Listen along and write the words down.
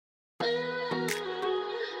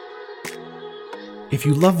If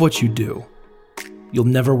you love what you do, you'll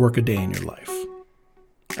never work a day in your life.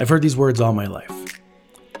 I've heard these words all my life.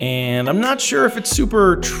 And I'm not sure if it's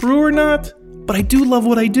super true or not, but I do love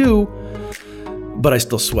what I do, but I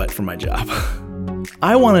still sweat for my job.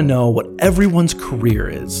 I want to know what everyone's career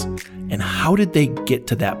is and how did they get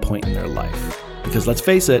to that point in their life? Because let's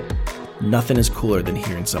face it, nothing is cooler than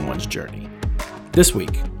hearing someone's journey. This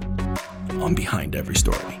week, on Behind Every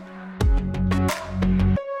Story.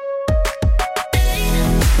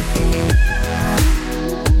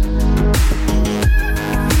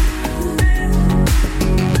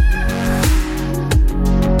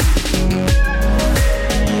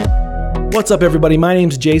 What's up, everybody? My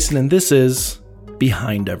name's Jason, and this is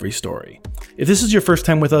Behind Every Story. If this is your first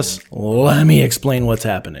time with us, let me explain what's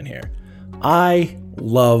happening here. I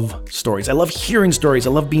love stories. I love hearing stories. I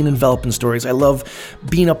love being enveloped in stories. I love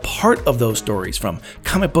being a part of those stories, from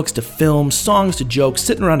comic books to films, songs to jokes,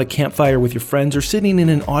 sitting around a campfire with your friends, or sitting in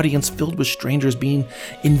an audience filled with strangers being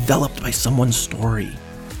enveloped by someone's story.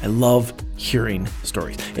 I love hearing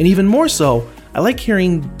stories. And even more so, I like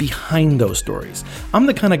hearing behind those stories. I'm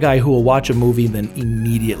the kind of guy who will watch a movie and then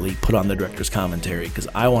immediately put on the director's commentary because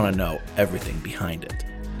I want to know everything behind it.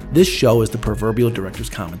 This show is the proverbial director's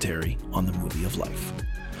commentary on the movie of life.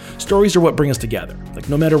 Stories are what bring us together. Like,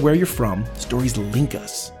 no matter where you're from, stories link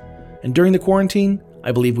us. And during the quarantine,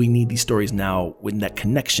 I believe we need these stories now with that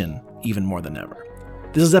connection even more than ever.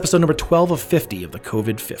 This is episode number 12 of 50 of the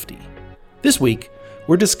COVID 50. This week,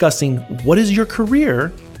 we're discussing what is your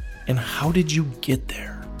career and how did you get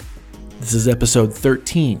there? This is episode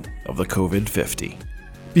 13 of the COVID 50.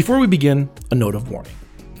 Before we begin, a note of warning.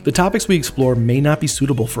 The topics we explore may not be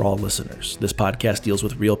suitable for all listeners. This podcast deals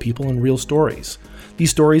with real people and real stories.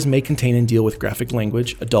 These stories may contain and deal with graphic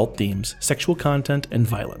language, adult themes, sexual content, and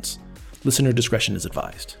violence. Listener discretion is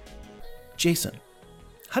advised. Jason,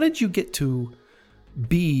 how did you get to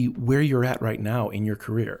be where you're at right now in your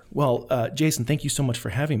career? Well, Jason, thank you so much for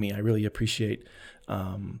having me. I really appreciate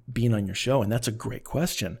being on your show, and that's a great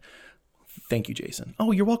question. Thank you, Jason.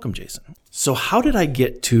 Oh, you're welcome, Jason. So how did I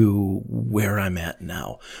get to where I'm at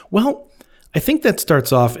now? Well, I think that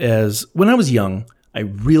starts off as when I was young, I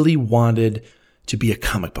really wanted to be a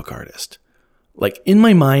comic book artist. Like, in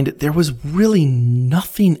my mind, there was really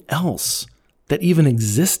nothing else that even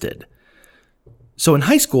existed. So in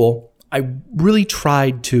high school, I really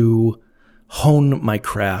tried to hone my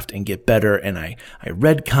craft and get better, and I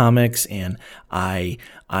read comics, and I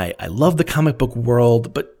love the comic book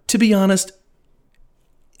world, but to be honest,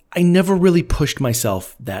 I never really pushed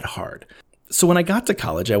myself that hard. So when I got to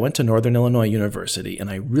college, I went to Northern Illinois University, and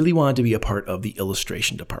I really wanted to be a part of the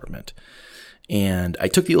illustration department. And I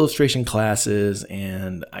took the illustration classes,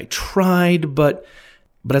 and I tried, but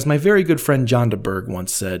as my very good friend John DeBerg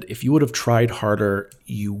once said, if you would have tried harder,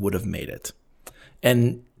 you would have made it.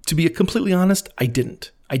 And to be completely honest, I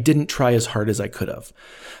didn't. I didn't try as hard as I could have.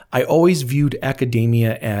 I always viewed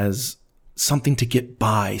academia as something to get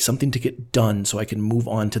by, something to get done so I can move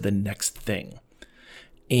on to the next thing.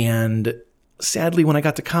 And sadly, when I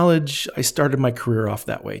got to college, I started my career off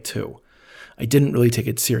that way too. I didn't really take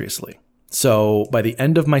it seriously. So by the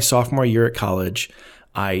end of my sophomore year at college,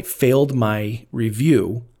 I failed my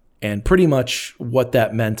review, and pretty much what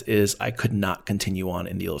that meant is I could not continue on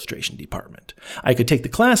in the illustration department. I could take the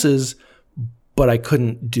classes, but I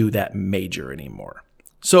couldn't do that major anymore.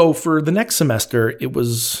 So for the next semester, it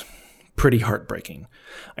was pretty heartbreaking.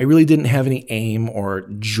 I really didn't have any aim or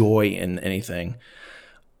joy in anything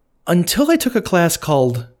until I took a class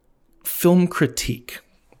called Film Critique.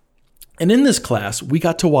 And in this class, we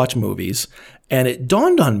got to watch movies, and it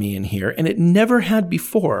dawned on me in here, and it never had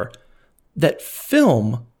before, that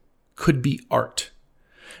film could be art.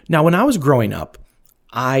 Now, when I was growing up,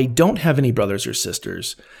 I don't have any brothers or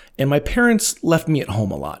sisters, and my parents left me at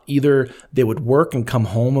home a lot. Either they would work and come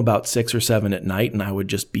home about 6 or 7 at night, and I would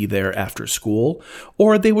just be there after school,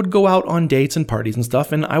 or they would go out on dates and parties and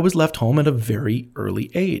stuff, and I was left home at a very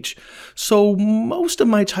early age. So most of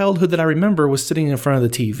my childhood that I remember was sitting in front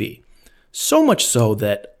of the TV. So much so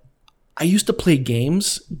that I used to play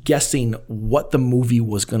games guessing what the movie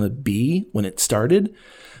was going to be when it started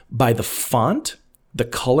by the font, the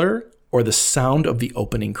color, or the sound of the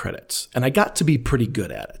opening credits. And I got to be pretty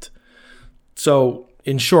good at it. So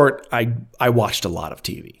in short, I watched a lot of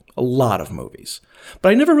TV, a lot of movies,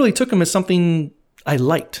 but I never really took them as something I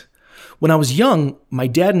liked. When I was young, my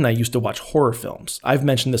dad and I used to watch horror films. I've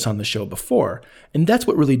mentioned this on the show before, and that's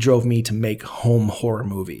what really drove me to make home horror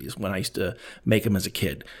movies when I used to make them as a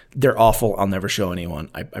kid. They're awful. I'll never show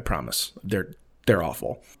anyone. I promise. They're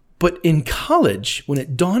awful. But in college, when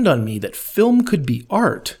it dawned on me that film could be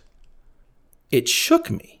art, it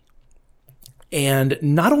shook me. And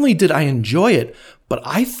not only did I enjoy it, but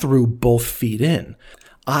I threw both feet in.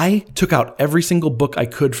 I took out every single book I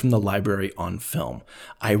could from the library on film.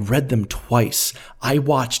 I read them twice. I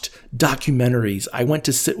watched documentaries. I went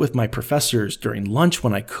to sit with my professors during lunch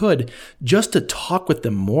when I could just to talk with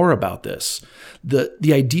them more about this.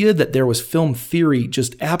 The idea that there was film theory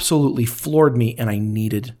just absolutely floored me, and I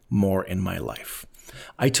needed more in my life.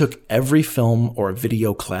 I took every film or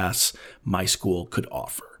video class my school could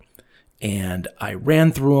offer. And I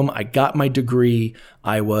ran through them. I got my degree.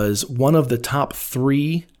 I was one of the top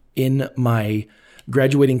 3 in my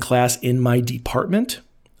graduating class in my department.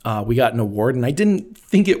 We got an award, and I didn't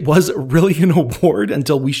think it was really an award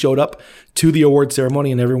until we showed up to the award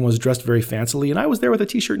ceremony and everyone was dressed very fancily. And I was there with a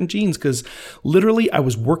t-shirt and jeans because literally I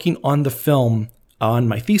was working on the film, on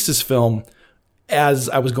my thesis film, as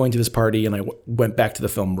I was going to this party, and I went back to the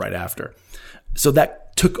film right after. So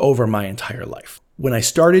that took over my entire life. When I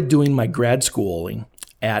started doing my grad schooling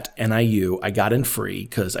at NIU, I got in free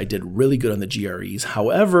because I did really good on the GREs.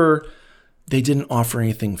 However, they didn't offer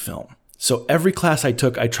anything film. So every class I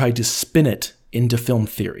took, I tried to spin it into film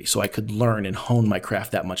theory so I could learn and hone my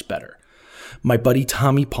craft that much better. My buddy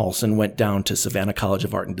Tommy Paulson went down to Savannah College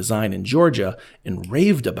of Art and Design in Georgia and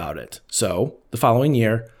raved about it. So the following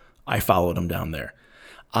year, I followed him down there.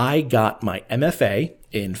 I got my MFA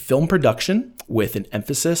in film production with an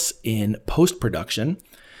emphasis in post-production,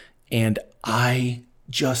 and I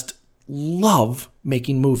just love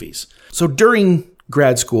making movies. So during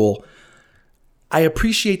grad school, I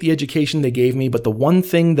appreciate the education they gave me, but the one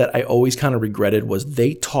thing that I always kind of regretted was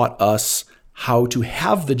they taught us how to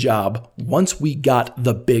have the job once we got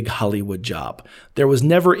the big Hollywood job. There was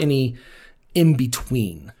never any in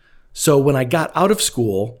between. So when I got out of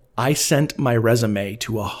school, I sent my resume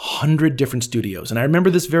to 100 different studios. And I remember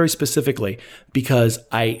this very specifically because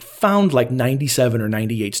I found like 97 or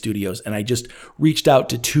 98 studios, and I just reached out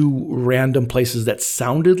to 2 random places that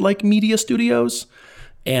sounded like media studios.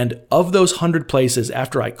 And of those 100 places,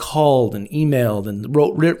 after I called and emailed and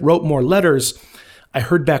wrote more letters, I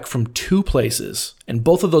heard back from 2 places, and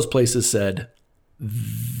both of those places said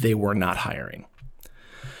they were not hiring.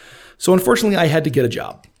 So unfortunately, I had to get a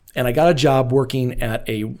job. And I got a job working at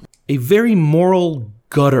a very moral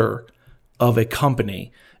gutter of a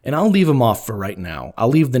company. And I'll leave them off for right now. I'll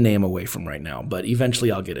leave the name away from right now, but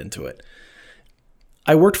eventually I'll get into it.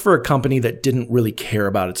 I worked for a company that didn't really care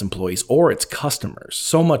about its employees or its customers,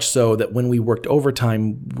 so much so that when we worked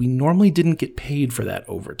overtime, we normally didn't get paid for that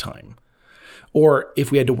overtime. Or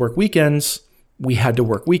if we had to work weekends, we had to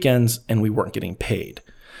work weekends and we weren't getting paid.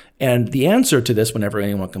 And the answer to this, whenever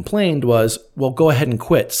anyone complained, was, well, go ahead and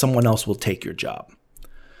quit. Someone else will take your job.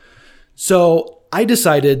 So I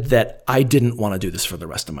decided that I didn't want to do this for the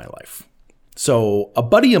rest of my life. So a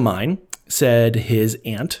buddy of mine said his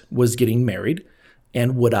aunt was getting married,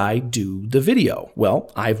 and would I do the video?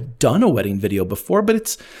 Well, I've done a wedding video before,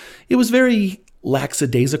 but it was very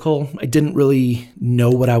lackadaisical. I didn't really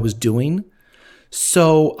know what I was doing.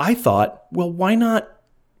 So I thought, well, why not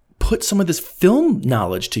put some of this film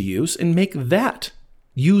knowledge to use and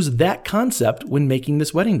use that concept when making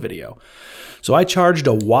this wedding video. So I charged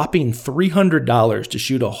a whopping $300 to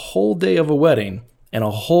shoot a whole day of a wedding and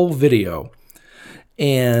a whole video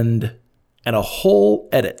and a whole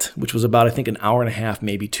edit, which was about, I think, an hour and a half,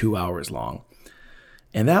 maybe 2 hours long.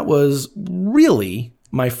 And that was really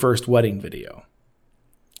my first wedding video.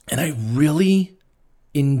 And I really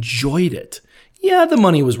enjoyed it. Yeah, the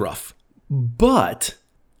money was rough, but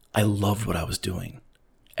I loved what I was doing.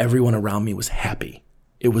 Everyone around me was happy.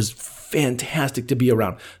 It was fantastic to be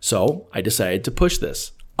around. So I decided to push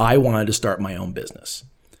this. I wanted to start my own business.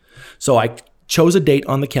 So I chose a date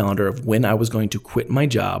on the calendar of when I was going to quit my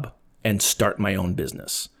job and start my own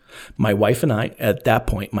business. My wife and I, at that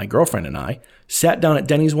point, my girlfriend and I, sat down at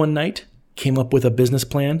Denny's one night, came up with a business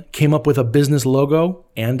plan, came up with a business logo,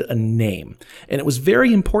 and a name. And it was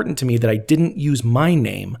very important to me that I didn't use my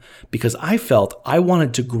name because I felt I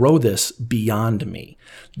wanted to grow this beyond me.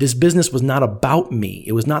 This business was not about me.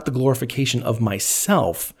 It was not the glorification of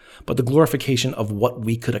myself, but the glorification of what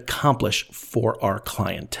we could accomplish for our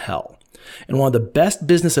clientele. And one of the best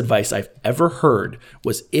business advice I've ever heard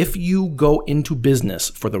was if you go into business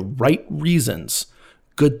for the right reasons,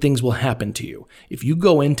 good things will happen to you. If you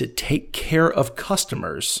go in to take care of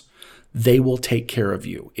customers, they will take care of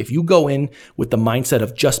you. If you go in with the mindset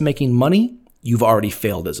of just making money, you've already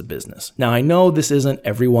failed as a business. Now, I know this isn't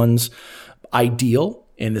everyone's ideal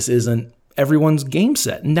and this isn't everyone's game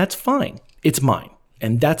set, and that's fine. It's mine.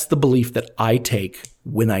 And that's the belief that I take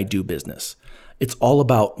when I do business. It's all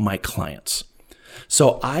about my clients.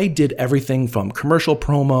 So I did everything from commercial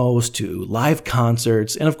promos to live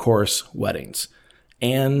concerts and, of course, weddings.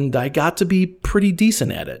 And I got to be pretty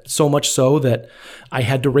decent at it, so much so that I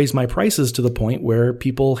had to raise my prices to the point where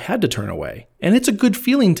people had to turn away. And it's a good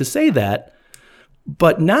feeling to say that.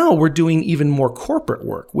 But now we're doing even more corporate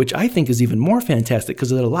work, which I think is even more fantastic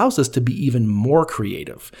because it allows us to be even more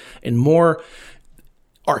creative and more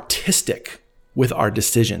artistic with our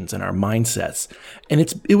decisions and our mindsets. And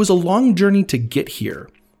it was a long journey to get here,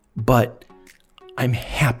 but I'm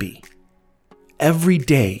happy. Every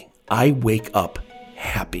day I wake up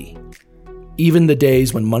happy. Even the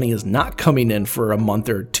days when money is not coming in for a month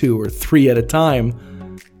or 2 or 3 at a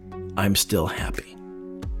time, I'm still happy.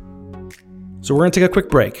 So we're going to take a quick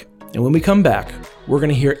break. And when we come back, we're going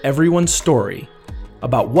to hear everyone's story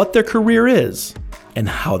about what their career is and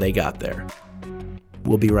how they got there.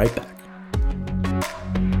 We'll be right back.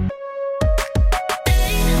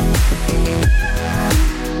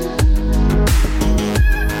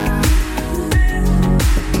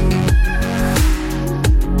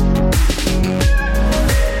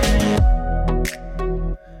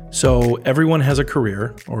 So everyone has a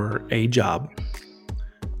career or a job.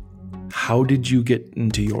 How did you get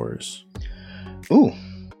into yours?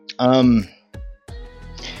 How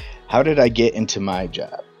did I get into my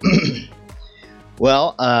job?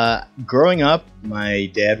 Well, growing up,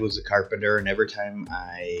 my dad was a carpenter, and every time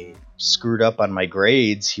I screwed up on my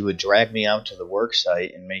grades, he would drag me out to the work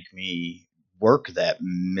site and make me work that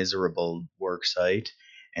miserable work site,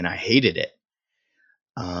 and I hated it.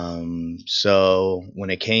 So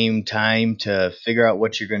when it came time to figure out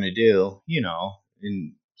what you're going to do,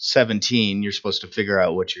 in 17, you're supposed to figure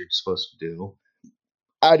out what you're supposed to do.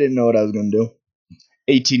 I didn't know what I was going to do.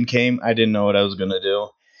 18 came, I didn't know what I was going to do.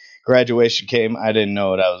 Graduation came, I didn't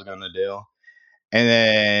know what I was going to do. And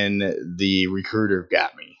then the recruiter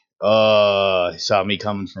got me. He saw me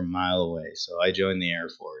coming from a mile away. So I joined the Air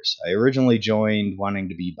Force. I originally joined wanting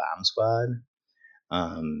to be bomb squad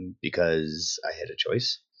because I had a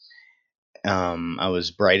choice. I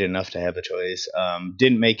was bright enough to have a choice.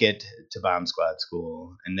 Didn't make it to bomb squad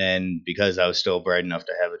school. And then because I was still bright enough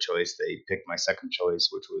to have a choice, they picked my second choice,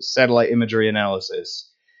 which was satellite imagery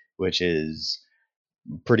analysis, which is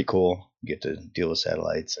pretty cool. You get to deal with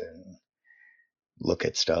satellites and look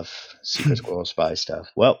at stuff, secret squirrel spy stuff.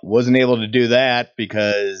 Well, wasn't able to do that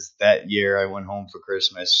because that year I went home for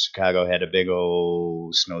Christmas. Chicago had a big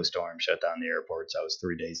old snowstorm, shut down the airports. I was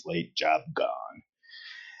 3 days late, job gone.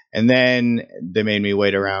 And then they made me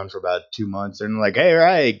wait around for about 2 months. And I'm like, hey,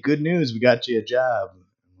 right, good news, we got you a job.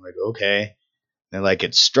 I'm like, okay. And they're like,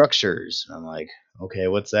 it's structures. And I'm like, okay,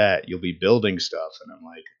 what's that? You'll be building stuff. And I'm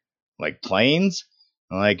like planes?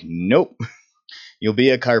 I'm like, nope, you'll be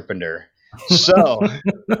a carpenter. So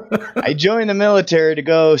I joined the military to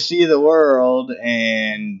go see the world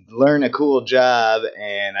and learn a cool job.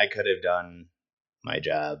 And I could have done my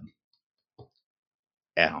job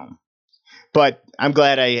at home. But I'm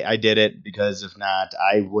glad I did it, because if not,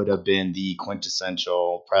 I would have been the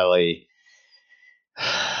quintessential, probably,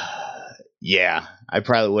 I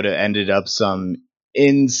probably would have ended up some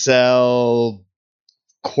incel,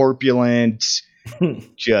 corpulent,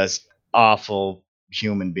 just awful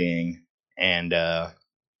human being. And,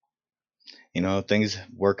 things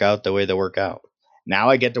work out the way they work out. Now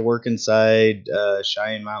I get to work inside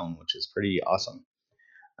Cheyenne Mountain, which is pretty awesome.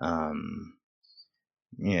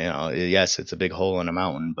 Yes, it's a big hole in a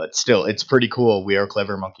mountain, but still, it's pretty cool. We are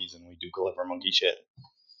clever monkeys, and we do clever monkey shit.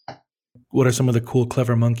 What are some of the cool,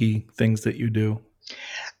 clever monkey things that you do?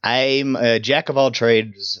 I'm a jack of all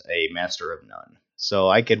trades, a master of none. So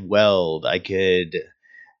I could weld. I could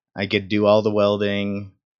do all the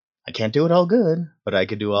welding. I can't do it all good, but I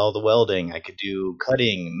could do all the welding. I could do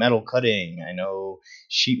cutting, metal cutting. I know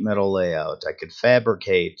sheet metal layout. I could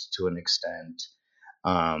fabricate to an extent.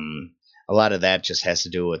 A lot of that just has to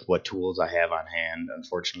do with what tools I have on hand.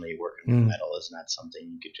 Unfortunately, working with metal is not something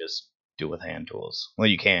you could just do with hand tools. Well,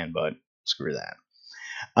 you can, but screw that.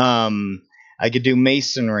 I could do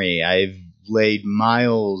masonry. I've laid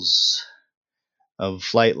miles of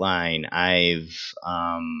flight line. I've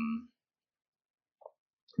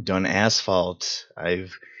done asphalt.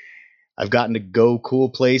 I've gotten to go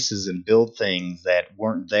cool places and build things that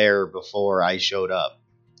weren't there before I showed up.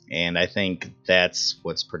 And I think that's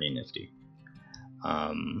what's pretty nifty.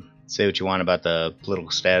 Say what you want about the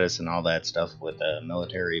political status and all that stuff with the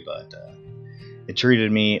military, but it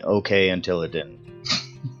treated me okay until it didn't.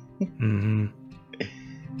 Mm-hmm.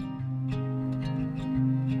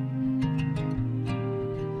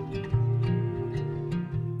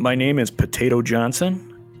 My name is Potato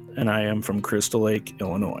Johnson, and I am from Crystal Lake,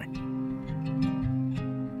 Illinois.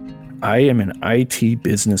 I am an IT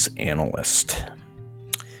business analyst.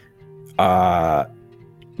 My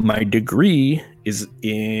degree is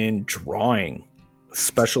in drawing,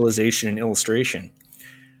 specialization in illustration.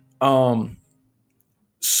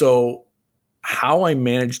 So how I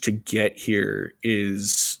managed to get here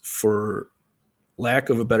is, for lack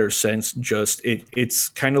of a better sense, just it's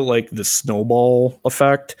kind of like the snowball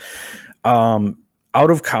effect. Out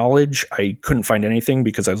of college, I couldn't find anything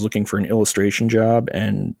because I was looking for an illustration job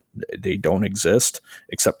and they don't exist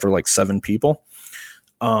except for like 7 people.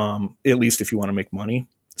 At least if you want to make money.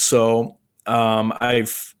 So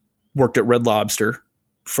I've worked at Red Lobster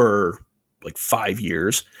for like 5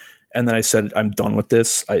 years. And then I said, I'm done with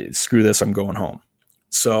this. Screw this. I'm going home.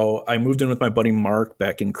 So I moved in with my buddy Mark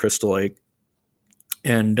back in Crystal Lake.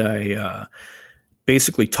 And I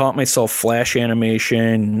basically taught myself Flash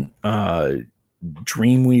animation,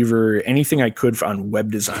 Dreamweaver, anything I could on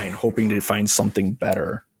web design, hoping to find something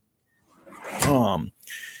better. And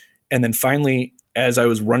then finally, as I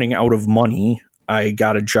was running out of money, I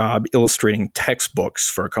got a job illustrating textbooks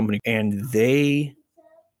for a company, and they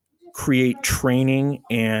create training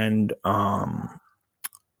and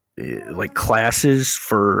like classes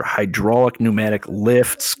for hydraulic, pneumatic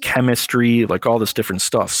lifts, chemistry, like all this different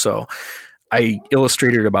stuff. So I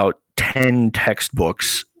illustrated about 10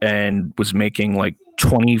 textbooks and was making like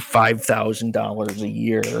 $25,000 a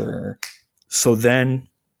year. So then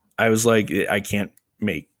I was like, I can't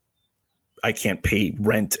pay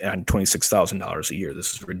rent on $26,000 a year.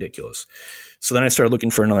 This is ridiculous. So then I started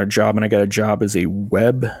looking for another job, and I got a job as a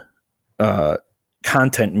web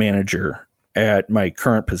content manager at my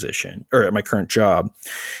current position, or at my current job.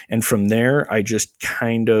 And from there, I just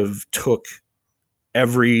kind of took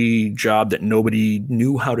every job that nobody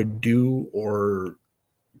knew how to do or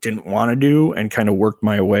didn't want to do and kind of worked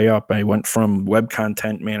my way up. I went from web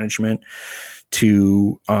content management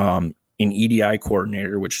to an EDI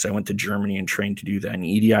coordinator, which is I went to Germany and trained to do that. And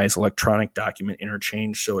EDI is electronic document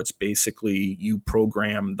interchange. So it's basically you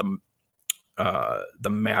program the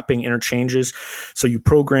mapping interchanges. So you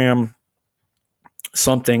program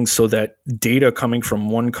something so that data coming from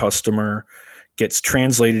one customer gets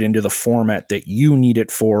translated into the format that you need it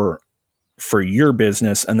for your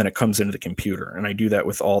business, and then it comes into the computer. And I do that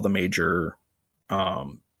with all the major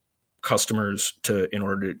customers in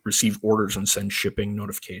order to receive orders and send shipping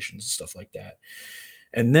notifications and stuff like that.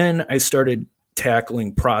 And then I started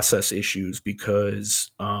tackling process issues because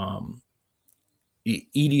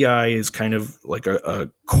EDI is kind of like a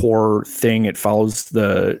core thing. It follows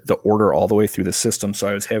the order all the way through the system. So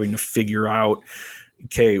I was having to figure out,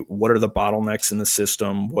 okay, what are the bottlenecks in the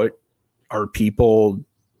system? What are people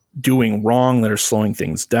doing wrong that are slowing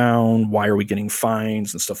things down? Why are we getting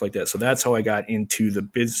fines and stuff like that? So that's how I got into the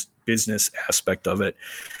business aspect of it.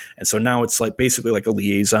 And so now it's like basically like a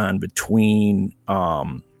liaison between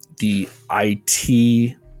the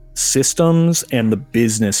IT systems and the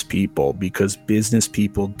business people, because business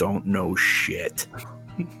people don't know shit.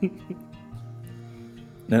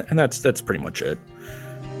 And that's pretty much it.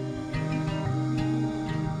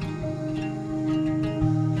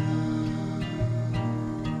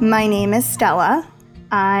 My name is Stella.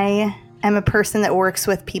 I am a person that works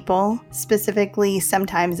with people, specifically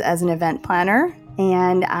sometimes as an event planner,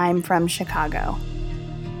 and I'm from Chicago.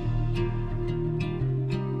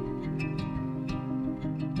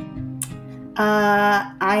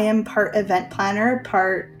 I am part event planner,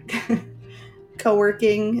 part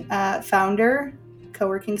co-working founder,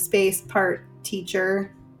 co-working space, part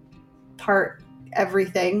teacher, part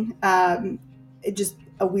everything. Just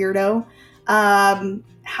a weirdo.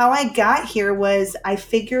 How I got here was I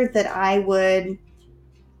figured that I would,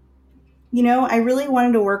 I really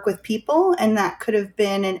wanted to work with people, and that could have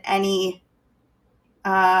been in any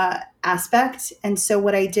aspect. And so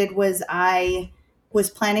what I did was I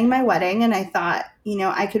was planning my wedding, and I thought,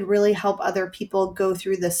 I could really help other people go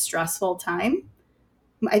through this stressful time.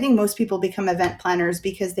 I think most people become event planners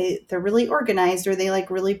because they're really organized, or they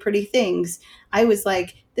like really pretty things. I was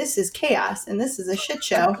like, this is chaos and this is a shit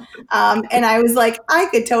show. And I was like, I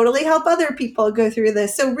could totally help other people go through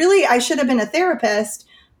this. So really, I should have been a therapist,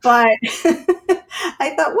 but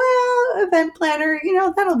I thought, well, event planner,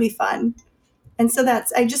 that'll be fun. And so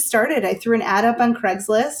I just started. I threw an ad up on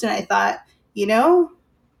Craigslist, and I thought,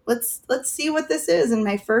 let's see what this is. And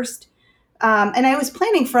my first, and I was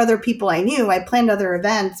planning for other people I knew. I planned other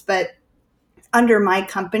events, but under my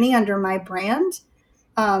company, under my brand,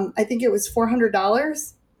 I think it was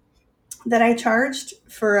 $400 that I charged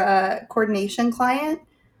for a coordination client.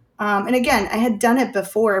 And again, I had done it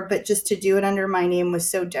before, but just to do it under my name was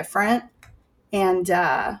so different. And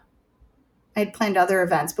I'd planned other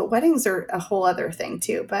events, but weddings are a whole other thing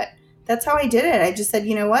too. But that's how I did it. I just said,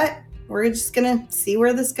 you know what? We're just going to see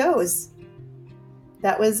where this goes.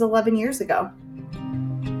 That was 11 years ago.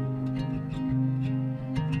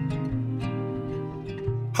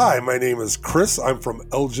 Hi, my name is Chris. I'm from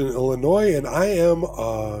Elgin, Illinois, and I am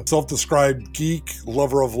a self-described geek,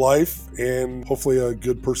 lover of life, and hopefully a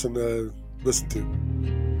good person to listen to.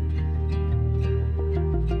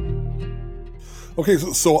 Okay,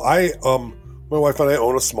 so I, my wife and I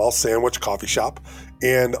own a small sandwich coffee shop,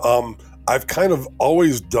 and I've kind of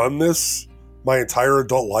always done this my entire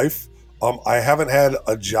adult life. I haven't had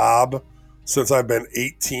a job since I've been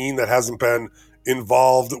 18 that hasn't been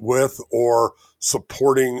involved with or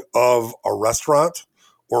supporting of a restaurant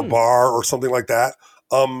or bar or something like that.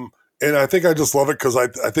 And I think I just love it because I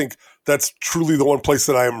think that's truly the one place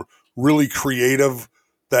that I'm really creative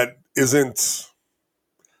that isn't,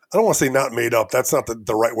 I don't want to say not made up. That's not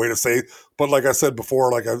the right way to say. But like I said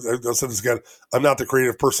before, like I've said this again, I'm not the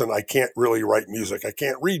creative person. I can't really write music. I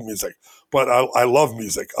can't read music, but I love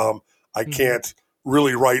music. I can't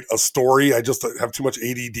really write a story. I just have too much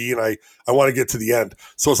ADD and I want to get to the end.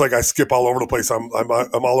 So it's like I skip all over the place. I'm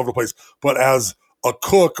all over the place. But as a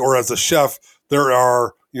cook or as a chef, there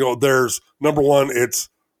are, there's number one, it's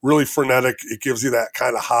really frenetic. It gives you that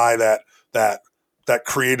kind of high, that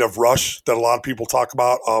creative rush that a lot of people talk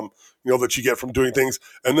about, that you get from doing things.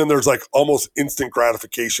 And then there's like almost instant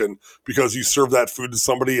gratification because you serve that food to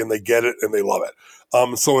somebody and they get it and they love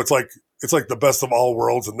it. So it's like the best of all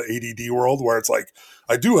worlds in the ADD world where it's like,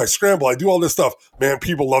 I scramble, I do all this stuff. Man,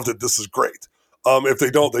 people loved it. This is great. If they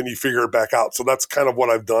don't, then you figure it back out. So that's kind of what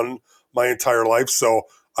I've done my entire life. So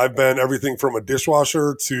I've been everything from a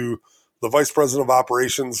dishwasher to the vice president of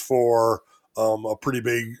operations for a pretty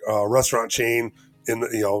big restaurant chain in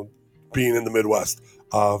being in the Midwest.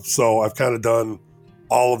 So I've kind of done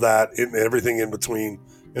all of that and everything in between.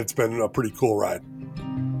 It's been a pretty cool ride.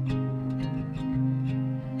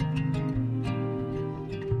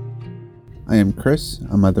 I am Chris.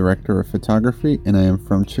 I'm a director of photography, and I am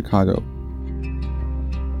from Chicago.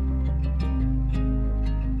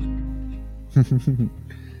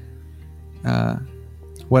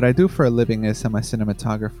 What I do for a living is I'm a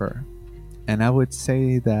cinematographer, and I would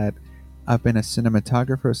say that I've been a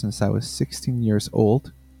cinematographer since I was 16 years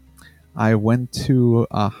old. I went to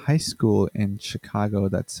a high school in Chicago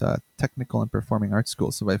that's a technical and performing arts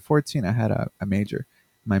school. So by 14, I had a major.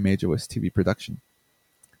 My major was TV production.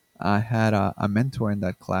 I had a mentor in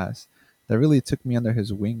that class that really took me under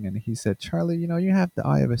his wing, and he said, Charlie, you have the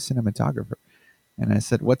eye of a cinematographer. And I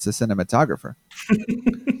said, what's a cinematographer?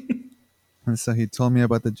 And so he told me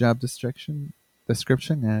about the job description,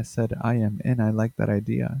 and I said, I am in. I like that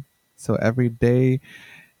idea. So every day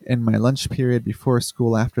in my lunch period, before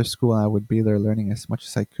school, after school, I would be there learning as much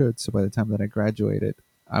as I could. So by the time that I graduated,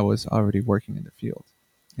 I was already working in the field.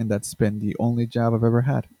 And that's been the only job I've ever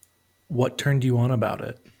had. What turned you on about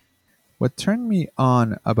it? What turned me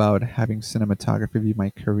on about having cinematography be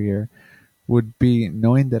my career would be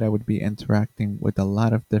knowing that I would be interacting with a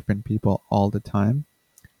lot of different people all the time,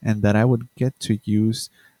 and that I would get to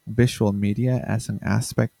use visual media as an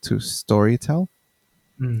aspect to storytell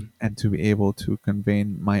and to be able to convey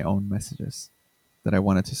my own messages that I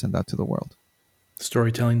wanted to send out to the world.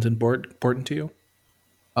 Storytelling's important to you?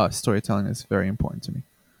 Storytelling is very important to me.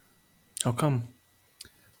 How come?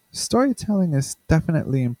 Storytelling is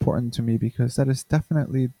definitely important to me because that is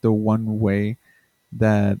definitely the one way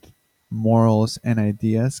that morals and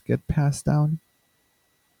ideas get passed down.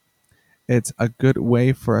 It's a good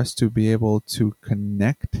way for us to be able to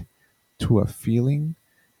connect to a feeling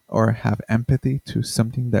or have empathy to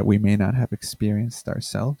something that we may not have experienced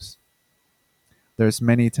ourselves. There's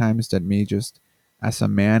many times that me just, as a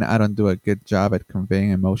man, I don't do a good job at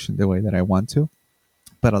conveying emotion the way that I want to.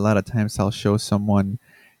 But a lot of times I'll show someone,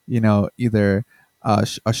 either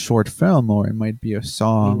a short film, or it might be a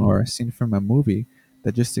song or a scene from a movie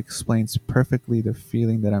that just explains perfectly the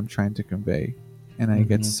feeling that I'm trying to convey. And I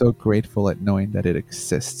get so grateful at knowing that it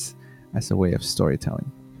exists as a way of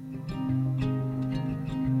storytelling.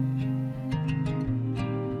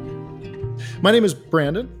 My name is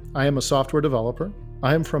Brandon. I am a software developer.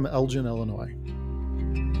 I am from Elgin, Illinois.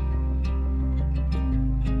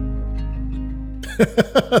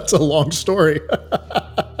 That's a long story.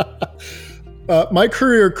 My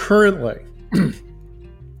career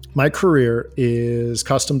is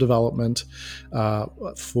custom development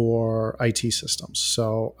for IT systems.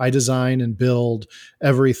 So I design and build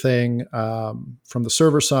everything from the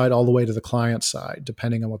server side all the way to the client side,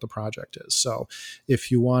 depending on what the project is. So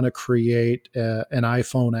if you want to create an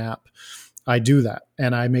iPhone app I do that,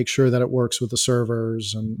 and I make sure that it works with the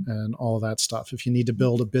servers and all of that stuff. If you need to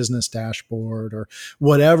build a business dashboard or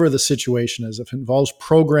whatever the situation is, if it involves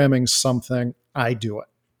programming something, I do it.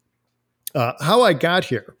 How I got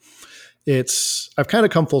here, I've kind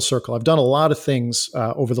of come full circle. I've done a lot of things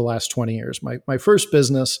over the last 20 years. My first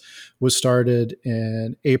business was started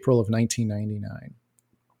in April of 1999.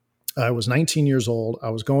 I was 19 years old. I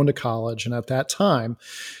was going to college, and at that time,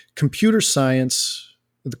 the computer science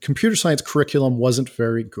curriculum wasn't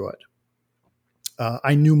very good.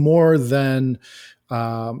 I knew more than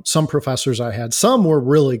some professors I had. Some were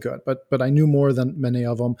really good, but I knew more than many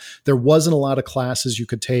of them. There wasn't a lot of classes you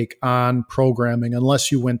could take on programming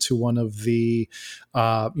unless you went to one of the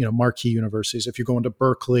marquee universities. If you go into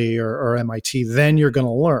Berkeley or MIT, then you're going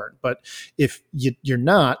to learn. But if you're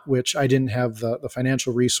not, which I didn't have the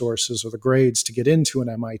financial resources or the grades to get into an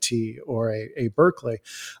MIT or a Berkeley,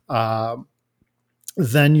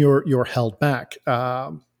 then you're held back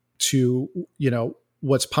to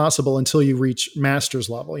what's possible until you reach master's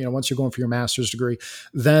level. Once you're going for your master's degree,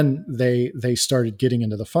 then they started getting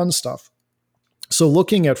into the fun stuff. So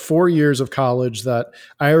looking at 4 years of college that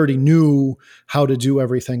I already knew how to do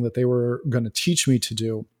everything that they were going to teach me to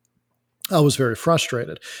do, I was very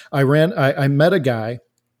frustrated. I met a guy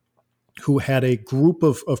who had a group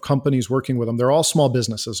of companies working with him. They're all small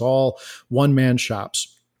businesses, all one-man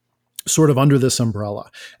shops, sort of under this umbrella.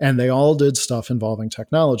 And they all did stuff involving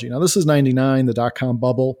technology. Now, this is 99. The dot-com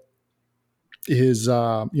bubble is,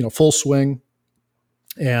 full swing.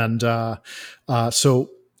 And so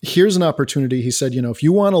here's an opportunity. He said, if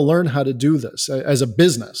you want to learn how to do this as a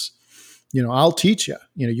business, I'll teach you.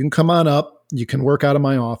 You can come on up. You can work out of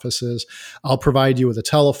my offices. I'll provide you with a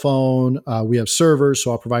telephone. We have servers,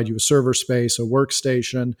 so I'll provide you a server space, a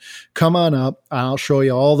workstation. Come on up. I'll show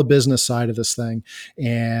you all the business side of this thing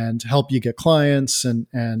and help you get clients and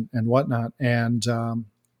whatnot. And,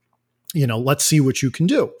 let's see what you can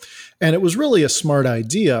do. And it was really a smart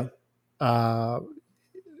idea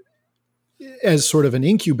as sort of an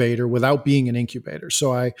incubator without being an incubator.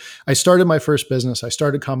 So I started my first business. I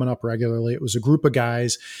started coming up regularly. It was a group of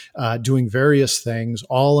guys doing various things,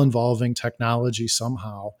 all involving technology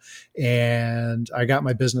somehow. And I got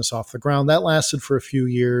my business off the ground. That lasted for a few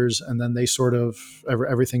years. And then they sort of,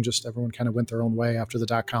 everyone kind of went their own way after the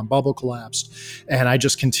dot-com bubble collapsed. And I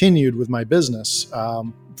just continued with my business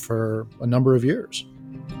for a number of years.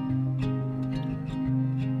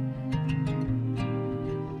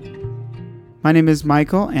 My name is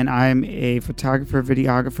Michael, and I'm a photographer,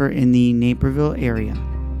 videographer in the Naperville area.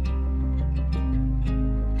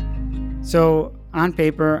 So, on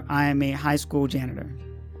paper, I am a high school janitor.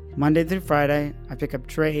 Monday through Friday, I pick up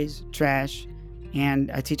trays, trash,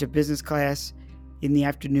 and I teach a business class in the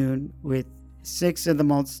afternoon with 6 of the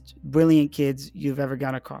most brilliant kids you've ever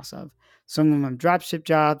got across of. Some of them have dropship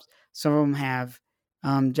jobs. Some of them have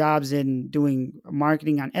jobs in doing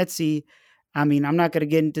marketing on Etsy. I mean, I'm not going to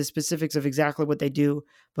get into specifics of exactly what they do,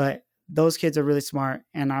 but those kids are really smart,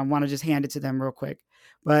 and I want to just hand it to them real quick.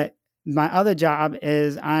 But my other job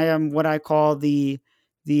is I am what I call the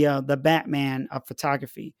Batman of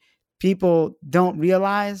photography. People don't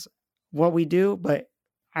realize what we do, but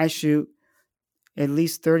I shoot at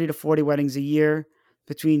least 30 to 40 weddings a year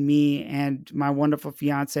between me and my wonderful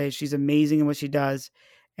fiance. She's amazing in what she does,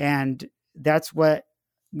 and that's what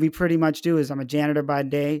we pretty much do. Is I'm a janitor by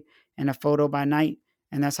day and a photo by night,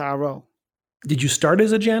 and that's how I roll. Did you start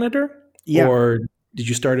as a janitor? Yeah. Or did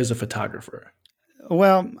you start as a photographer?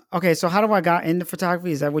 Well, okay, so how do I got into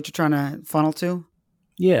photography? Is that what you're trying to funnel to?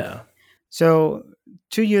 Yeah. So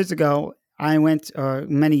 2 years ago, I went, or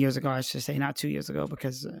many years ago, I should say, not 2 years ago,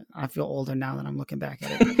 because I feel older now that I'm looking back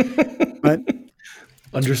at it. But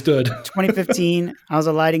Understood. 2015, I was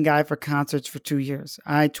a lighting guy for concerts for 2 years.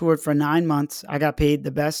 I toured for 9 months. I got paid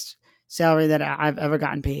the best salary that I've ever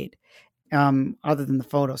gotten paid. Other than the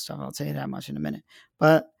photo stuff, I'll tell you that much in a minute.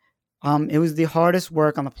 But it was the hardest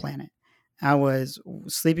work on the planet. I was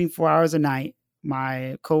sleeping 4 hours a night.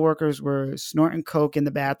 My coworkers were snorting coke in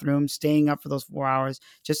the bathroom, staying up for those 4 hours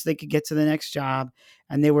just so they could get to the next job.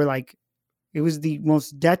 And they were like, it was the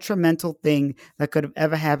most detrimental thing that could have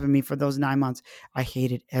ever happened to me for those 9 months. I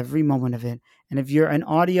hated every moment of it. And if you're an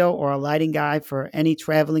audio or a lighting guy for any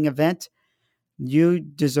traveling event, you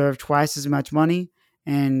deserve twice as much money,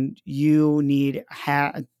 and you need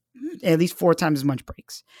at least 4 times as much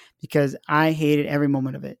breaks, because I hated every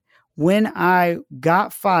moment of it. When I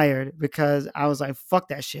got fired, because I was like, fuck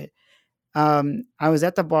that shit. I was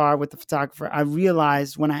at the bar with the photographer. I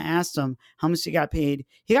realized when I asked him how much he got paid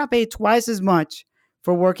twice as much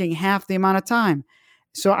for working half the amount of time.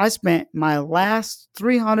 So I spent my last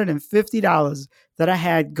 $350 that I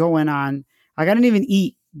had going on. Like, I didn't even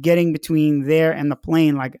eat getting between there and the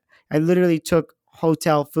plane. Like, I literally took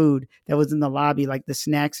hotel food that was in the lobby, like the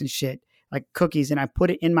snacks and shit, like cookies, and I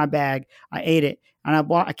put it in my bag. I ate it, and I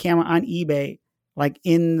bought a camera on eBay, like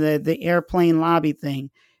in the airplane lobby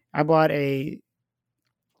thing. I bought a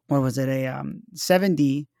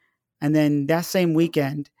 7D, and then that same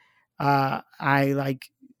weekend, I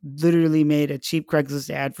like literally made a cheap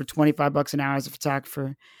Craigslist ad for $25 an hour as a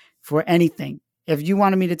photographer for anything. If you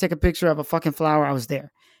wanted me to take a picture of a fucking flower, I was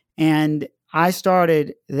there. And I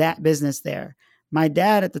started that business there. My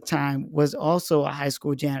dad at the time was also a high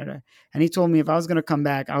school janitor. And he told me if I was going to come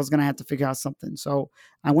back, I was going to have to figure out something. So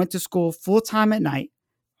I went to school full time at night.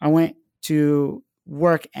 I went to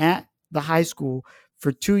work at the high school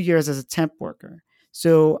for 2 years as a temp worker.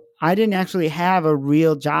 So I didn't actually have a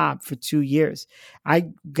real job for 2 years.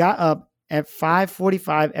 I got up at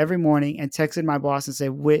 5:45 every morning and texted my boss and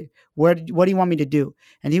said, what do you want me to do?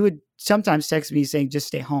 And he would sometimes text me saying, just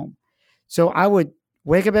stay home. So I would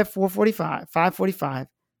wake up at 5:45,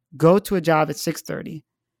 go to a job at 6:30,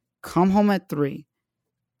 come home at 3,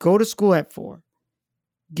 go to school at 4,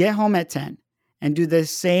 get home at 10, and do the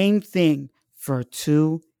same thing for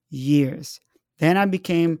 2 years. Then I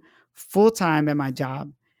became full-time at my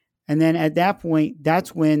job. And then at that point,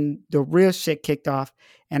 that's when the real shit kicked off,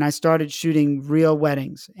 and I started shooting real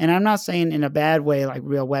weddings. And I'm not saying in a bad way, like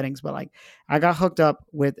real weddings, but like I got hooked up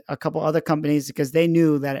with a couple other companies because they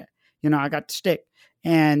knew that, I got the stick.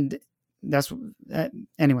 And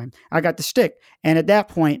anyway, I got the stick. And at that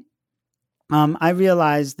point, I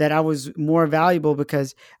realized that I was more valuable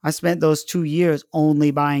because I spent those 2 years only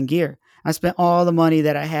buying gear. I spent all the money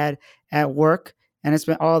that I had at work, and I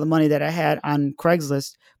spent all the money that I had on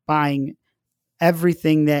Craigslist buying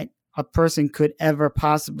everything that a person could ever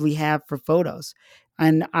possibly have for photos.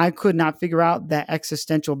 And I could not figure out that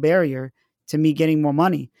existential barrier to me getting more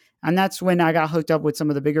money. And that's when I got hooked up with some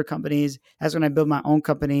of the bigger companies. That's when I built my own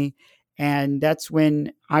company. And that's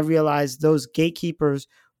when I realized those gatekeepers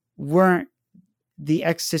weren't the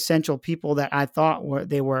existential people that I thought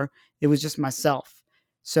they were. It was just myself.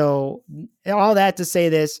 So all that to say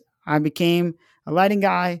this, I became a lighting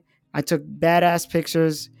guy. I took badass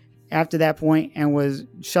pictures after that point and was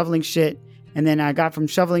shoveling shit. And then I got from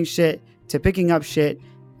shoveling shit to picking up shit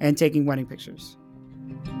and taking wedding pictures.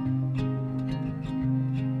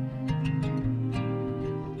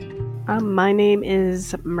 My name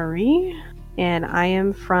is Marie, and I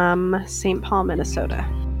am from St. Paul, Minnesota.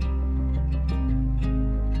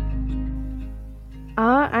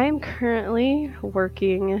 I am currently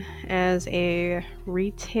working as a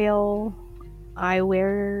retail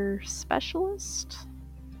eyewear specialist.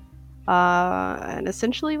 And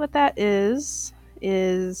essentially what that is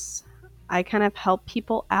I kind of help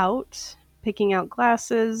people out picking out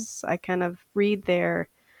glasses. I kind of read their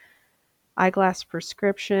eyeglass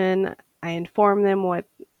prescription. I inform them what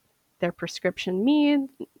their prescription means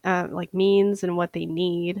and what they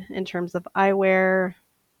need in terms of eyewear,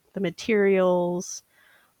 the materials,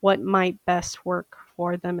 what might best work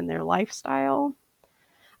for them in their lifestyle.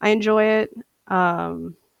 I enjoy it. I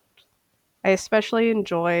especially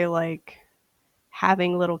enjoy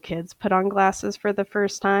having little kids put on glasses for the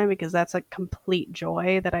first time, because that's a complete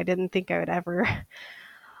joy that I didn't think I would ever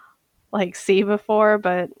see before.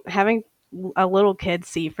 But having a little kid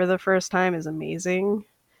see for the first time is amazing.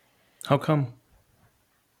 How come?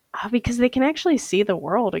 Because they can actually see the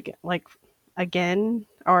world again,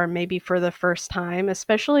 or maybe for the first time,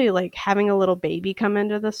 especially having a little baby come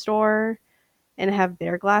into the store and have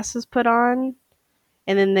their glasses put on,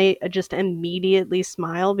 and then they just immediately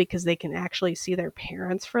smile because they can actually see their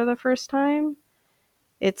parents for the first time.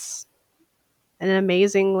 It's an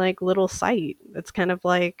amazing little sight. It's kind of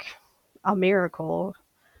like a miracle.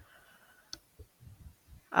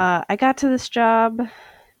 I got to this job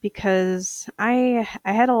because I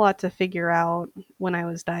had a lot to figure out when I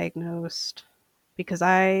was diagnosed. Because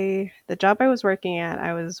the job I was working at,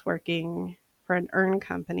 I was working for an urn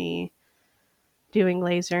company doing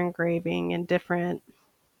laser engraving and different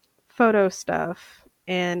photo stuff.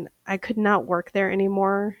 And I could not work there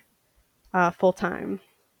anymore full time.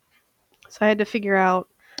 So I had to figure out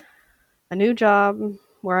a new job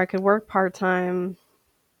where I could work part time,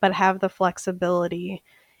 but have the flexibility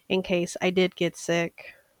in case I did get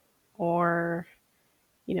sick, or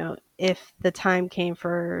if the time came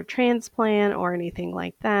for transplant or anything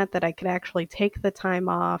like that, that I could actually take the time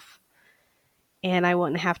off and I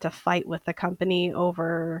wouldn't have to fight with the company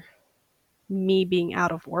over me being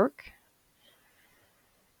out of work.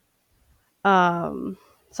 So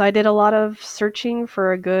I did a lot of searching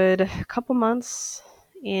for a good couple months,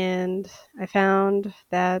 and I found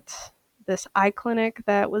that this eye clinic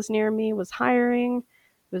that was near me was hiring.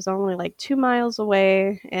 It was only like 2 miles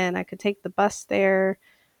away, and I could take the bus there.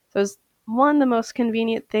 So it was, one, the most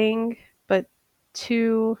convenient thing, but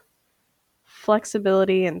 2,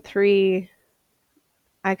 flexibility, and 3,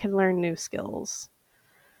 I could learn new skills.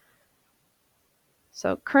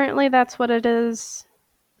 So currently that's what it is.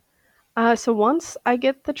 So once I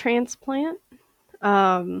get the transplant,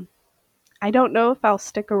 I don't know if I'll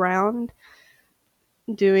stick around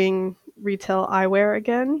doing retail eyewear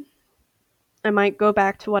again. I might go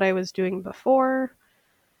back to what I was doing before,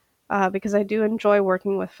 because I do enjoy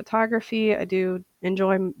working with photography. I do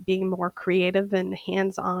enjoy being more creative and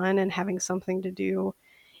hands-on and having something to do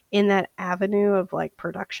in that avenue of like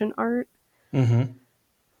production art. Mm-hmm.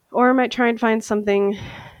 Or I might try and find something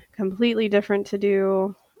completely different to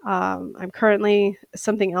do. I'm currently,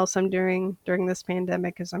 something else I'm doing during this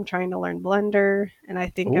pandemic is I'm trying to learn Blender, and I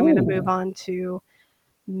think I'm going to move on to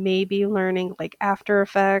maybe learning like After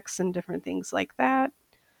Effects and different things like that.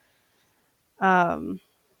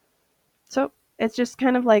 So it's just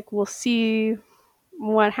kind of like, we'll see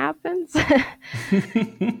what happens.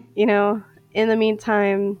 You know, in the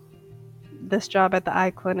meantime, this job at the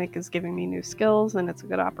eye clinic is giving me new skills, and it's a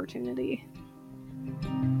good opportunity.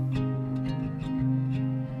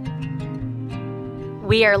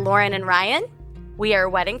 We are Lauren and Ryan. We are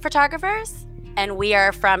wedding photographers, and we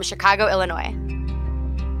are from Chicago, Illinois.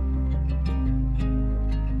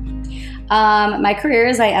 My career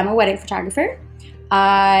is I am a wedding photographer.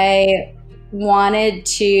 I wanted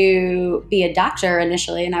to be a doctor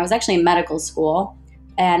initially, and I was actually in medical school.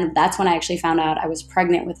 And that's when I actually found out I was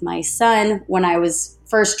pregnant with my son when I was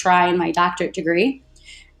first trying my doctorate degree.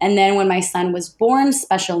 And then when my son was born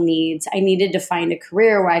special needs, I needed to find a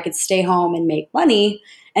career where I could stay home and make money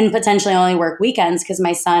and potentially only work weekends because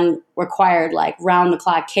my son required like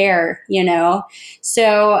round-the-clock care, you know.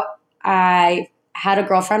 So I had a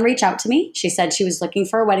girlfriend reach out to me. She said she was looking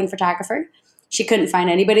for a wedding photographer. She couldn't find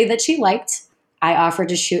anybody that she liked. I offered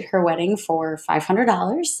to shoot her wedding for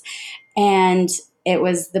 $500, and it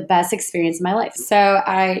was the best experience of my life. So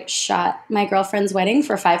I shot my girlfriend's wedding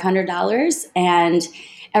for $500, and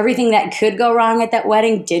everything that could go wrong at that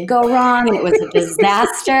wedding did go wrong, and it was a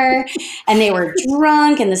disaster. And they were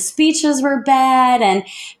drunk, and the speeches were bad.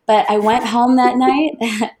 But I went home that night,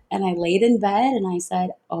 and I laid in bed, and I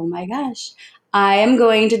said, "Oh my gosh, I am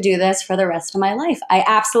going to do this for the rest of my life." I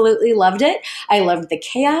absolutely loved it. I loved the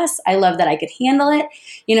chaos. I loved that I could handle it.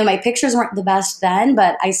 You know, my pictures weren't the best then,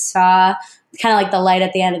 but I saw kind of like the light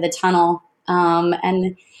at the end of the tunnel.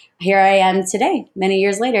 And here I am today, many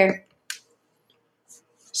years later.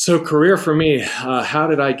 So career for me, how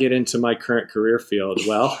did I get into my current career field?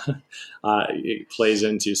 Well, it plays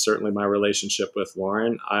into certainly my relationship with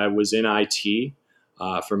Lauren. I was in IT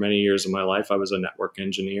for many years of my life. I was a network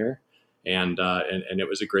engineer, and it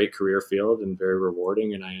was a great career field and very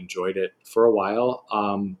rewarding, and I enjoyed it for a while.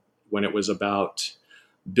 When it was about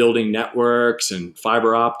building networks and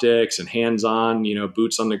fiber optics and hands-on,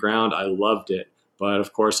 boots on the ground, I loved it. But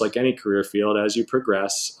of course, like any career field, as you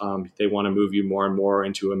progress, they want to move you more and more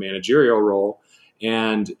into a managerial role.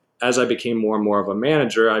 And as I became more and more of a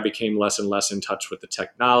manager, I became less and less in touch with the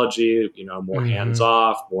technology, more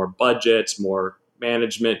hands-off, more budgets, more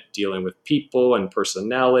management, dealing with people and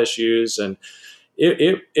personnel issues. And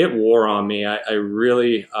it wore on me. I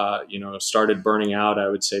really, started burning out, I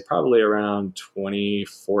would say probably around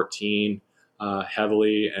 2014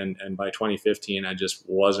 heavily. And by 2015, I just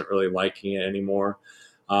wasn't really liking it anymore.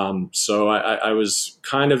 So I was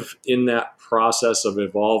kind of in that process of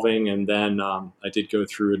evolving. And then I did go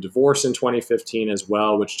through a divorce in 2015 as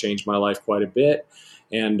well, which changed my life quite a bit.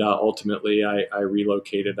 And ultimately, I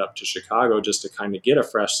relocated up to Chicago just to kind of get a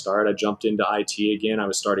fresh start. I jumped into IT again. I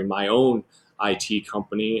was starting my own IT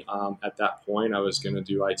company. At that point, I was going to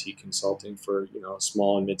do IT consulting for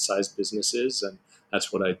small and mid-sized businesses, and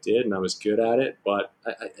that's what I did, and I was good at it. But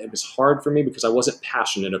it was hard for me because I wasn't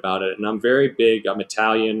passionate about it. And I'm very big. I'm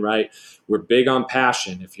Italian, right? We're big on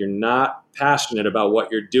passion. If you're not passionate about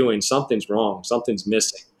what you're doing, something's wrong. Something's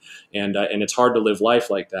missing, and it's hard to live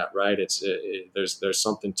life like that, right? There's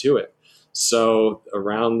something to it. So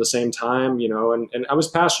around the same time, and I was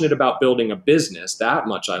passionate about building a business. That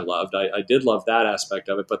much I loved. I did love that aspect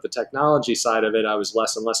of it, but the technology side of it, I was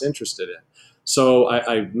less and less interested in. So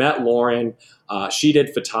I met Lauren. She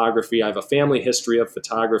did photography. I have a family history of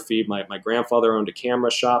photography. My grandfather owned a camera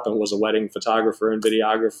shop and was a wedding photographer and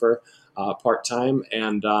videographer part-time.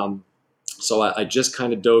 And so I just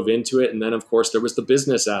kind of dove into it. And then, of course, there was the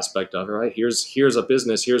business aspect of it, right? Here's a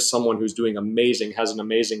business. Here's someone who's doing amazing, has an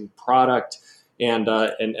amazing product, And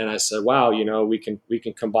I said, wow, we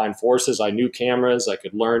can combine forces. I knew cameras. I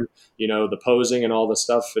could learn, the posing and all the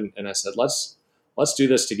stuff. And I said, let's do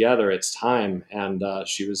this together. It's time. And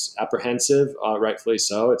she was apprehensive, rightfully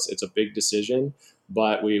so. It's a big decision,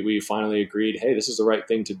 but we finally agreed, hey, this is the right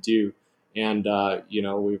thing to do. And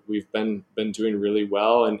we've been doing really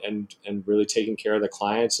well and really taking care of the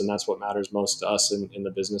clients, and that's what matters most to us in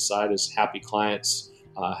the business side, is happy clients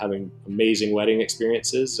having amazing wedding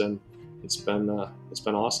experiences, and it's been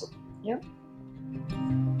awesome. Yep.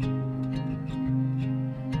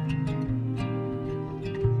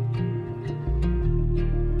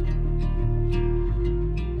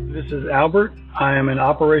 This is Albert. I am an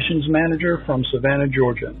operations manager from Savannah,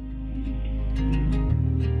 Georgia.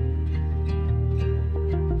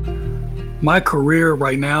 My career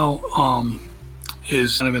right now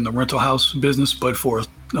is kind of in the rental house business, but for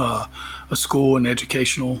a school and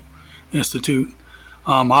educational institute.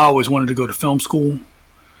 I always wanted to go to film school.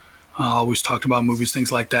 I always talked about movies,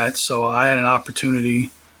 things like that. So I had an opportunity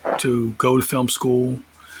to go to film school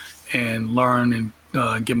and learn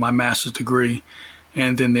and get my master's degree.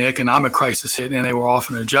 And then the economic crisis hit, and they were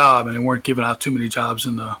offering a job, and they weren't giving out too many jobs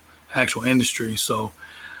in the actual industry. So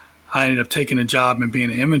I ended up taking a job and being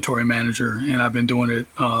an inventory manager, and I've been doing it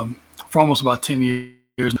for almost about 10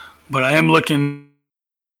 years. But I am looking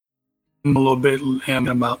a little bit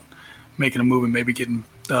about making a move and maybe getting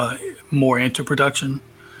more into production.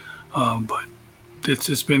 But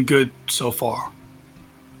it's been good so far.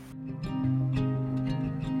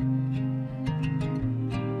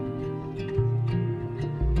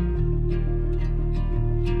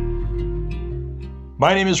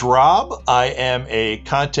 My name is Rob. I am a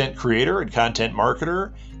content creator and content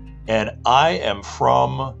marketer, and I am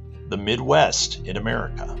from the Midwest in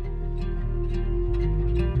America.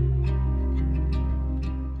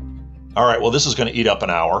 All right, well, this is going to eat up an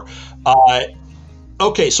hour.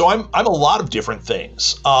 Okay, so I'm a lot of different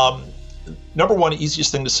things. Number one,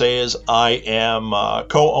 easiest thing to say is I am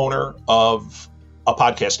co-owner of a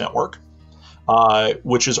podcast network,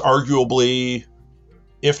 which is arguably,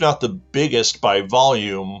 if not the biggest by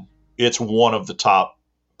volume, it's one of the top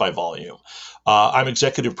by volume. I'm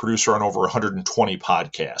executive producer on over 120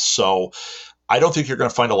 podcasts, so I don't think you're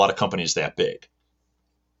going to find a lot of companies that big.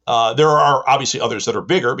 There are obviously others that are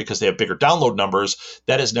bigger because they have bigger download numbers.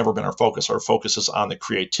 That has never been our focus. Our focus is on the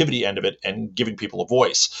creativity end of it and giving people a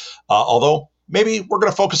voice. Although maybe we're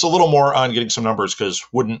going to focus a little more on getting some numbers, because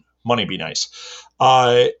wouldn't money be nice?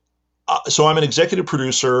 So I'm an executive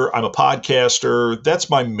producer. I'm a podcaster. That's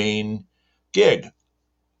my main gig.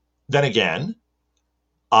 Then again,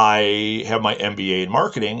 I have my MBA in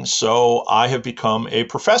marketing, so I have become a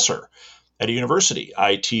professor at a university.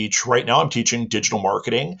 I teach right now. I'm teaching digital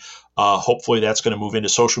marketing. Hopefully that's going to move into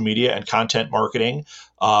social media and content marketing,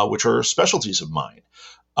 which are specialties of mine.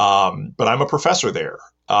 But I'm a professor there.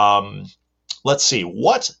 Let's see,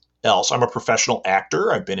 what else? I'm a professional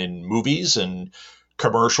actor. I've been in movies and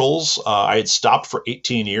commercials. I had stopped for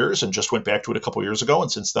 18 years and just went back to it a couple years ago.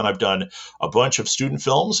 And since then, I've done a bunch of student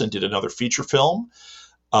films and did another feature film.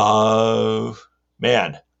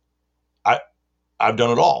 Man, I've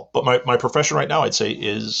done it all. But my profession right now, I'd say,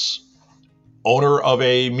 is owner of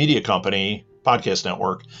a media company, podcast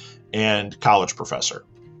network, and college professor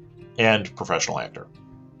and professional actor.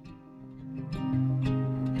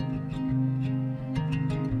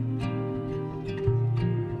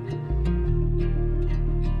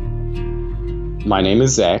 My name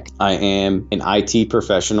is Zach. I am an IT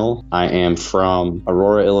professional. I am from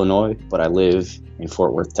Aurora, Illinois, but I live in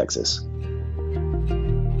Fort Worth, Texas.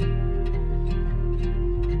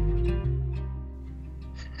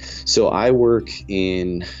 So I work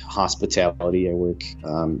in hospitality. I work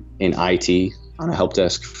in IT on a help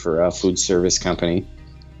desk for a food service company.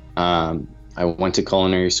 I went to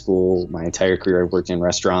culinary school. My entire career, I've worked in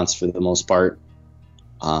restaurants for the most part.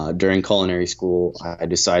 During culinary school, I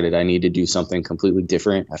decided I need to do something completely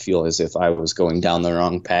different. I feel as if I was going down the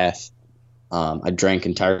wrong path. I drank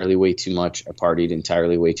entirely way too much. I partied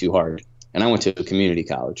entirely way too hard. And I went to a community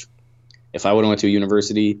college. If I would have went to a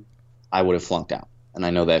university, I would have flunked out. And I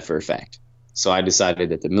know that for a fact. So I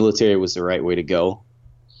decided that the military was the right way to go,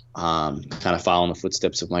 kind of following the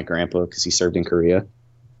footsteps of my grandpa because he served in Korea.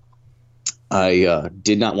 I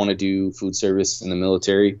did not want to do food service in the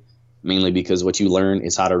military, mainly because what you learn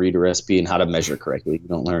is how to read a recipe and how to measure correctly. You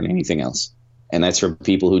don't learn anything else. And that's from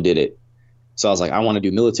people who did it. So I was like, I want to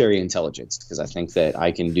do military intelligence because I think that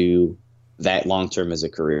I can do that long-term as a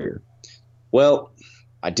career. Well,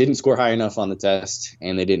 I didn't score high enough on the test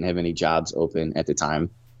and they didn't have any jobs open at the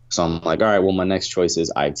time. So I'm like, all right, well, my next choice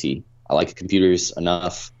is IT. I like computers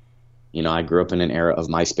enough You know, I grew up in an era of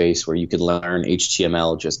MySpace where you could learn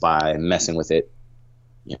HTML just by messing with it,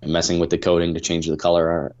 you know, messing with the coding to change the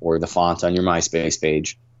color or the font on your MySpace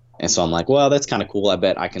page. And so I'm like, well, that's kind of cool. I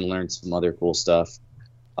bet I can learn some other cool stuff.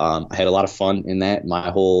 I had a lot of fun in that. My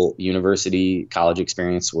whole university college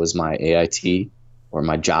experience was my AIT, or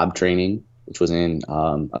my job training, which was in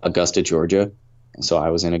Augusta, Georgia. And so I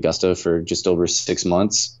was in Augusta for just over 6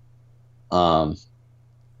 months. And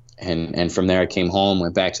from there I came home,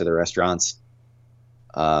 went back to the restaurants.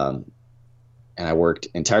 And I worked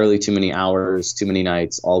entirely too many hours, too many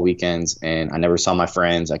nights, all weekends. And I never saw my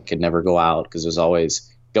friends. I could never go out because it was always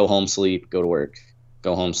go home, sleep, go to work,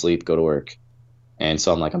 go home, sleep, go to work. And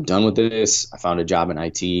so I'm like, I'm done with this. I found a job in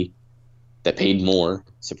IT that paid more,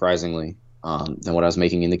 surprisingly, than what I was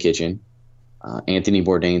making in the kitchen. Anthony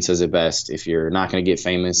Bourdain says it best: if you're not going to get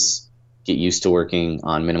famous, get used to working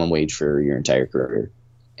on minimum wage for your entire career.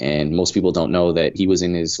 And most people don't know that he was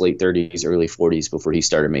in his late 30s, early 40s before he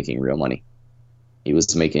started making real money. He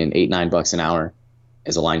was making $8-9 an hour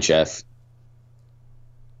as a line chef,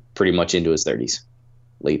 pretty much into his 30s,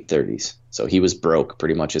 late 30s. So he was broke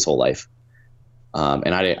pretty much his whole life.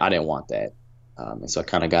 And I didn't want that. And so I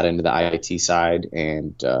kind of got into the IT side,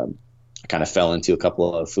 and I kind of fell into a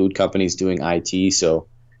couple of food companies doing IT. So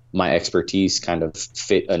my expertise kind of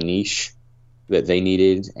fit a niche that they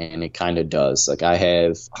needed, and it kind of does. Like, I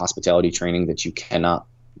have hospitality training that you cannot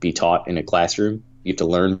be taught in a classroom. You have to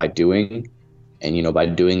learn by doing. And, you know, by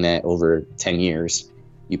doing that over 10 years,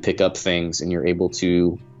 you pick up things and you're able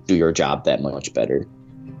to do your job that much better.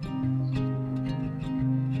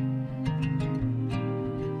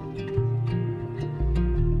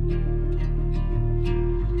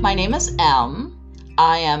 My name is Em.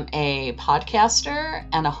 I am a podcaster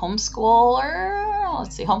and a homeschool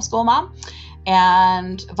mom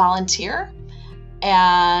and volunteer.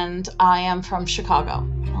 And I am from Chicago,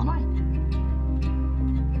 Illinois.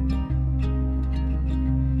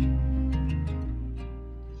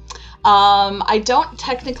 I don't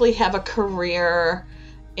technically have a career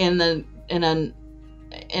in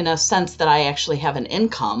a sense that I actually have an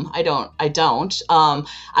income. I don't.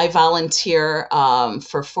 I volunteer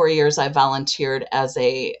for 4 years. I volunteered as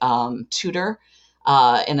a tutor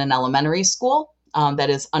in an elementary school that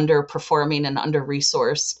is underperforming and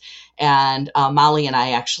under-resourced. And Molly and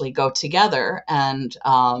I actually go together and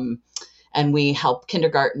we help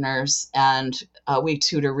kindergartners, and we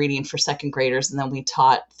tutor reading for second graders, and then we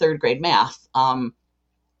taught third grade math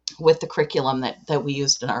with the curriculum that we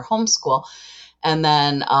used in our homeschool. And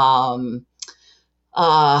then I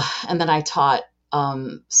taught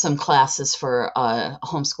some classes for a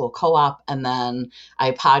homeschool co-op, and then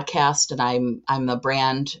I podcast, and I'm the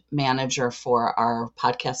brand manager for our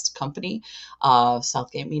podcast company,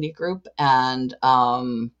 Southgate Media Group, and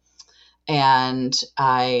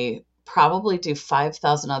I probably do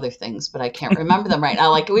 5,000 other things, but I can't remember them right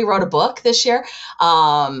now. Like, we wrote a book this year,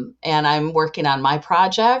 and I'm working on my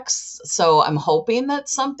projects. So I'm hoping that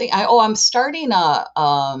I'm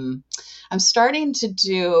starting to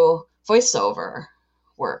do voiceover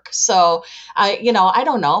work. So I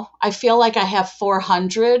don't know. I feel like I have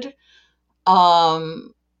 400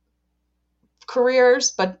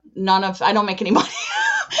 careers, but I don't make any money.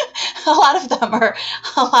 A lot of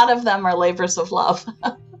them are labors of love.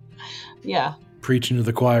 Yeah. Preaching to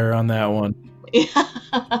the choir on that one. Yeah.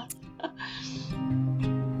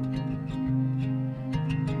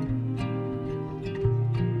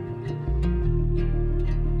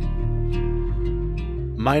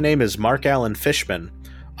 My name is Mark Allen Fishman.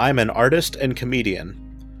 I'm an artist and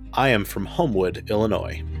comedian. I am from Homewood,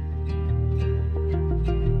 Illinois.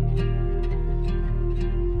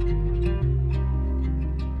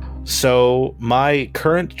 So my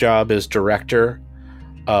current job is director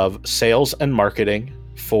of sales and marketing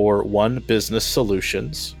for One Business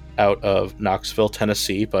Solutions out of Knoxville,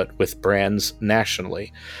 Tennessee, but with brands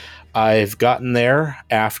nationally. I've gotten there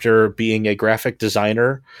after being a graphic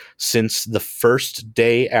designer since the first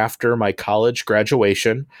day after my college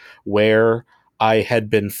graduation, where I had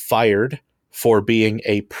been fired for being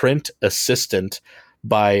a print assistant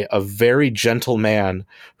by a very gentle man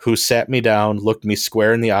who sat me down, looked me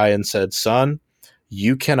square in the eye, and said, "Son,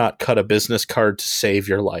 you cannot cut a business card to save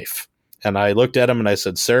your life." And I looked at him and I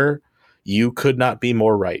said, "Sir, you could not be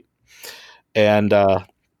more right." And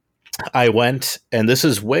I went, and this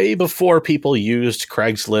is way before people used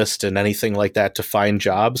Craigslist and anything like that to find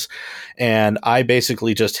jobs. And I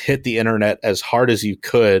basically just hit the internet as hard as you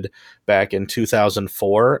could back in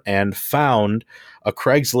 2004 and found a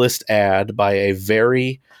Craigslist ad by a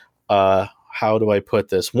very, how do I put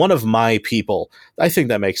this? One of my people. I think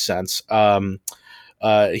that makes sense.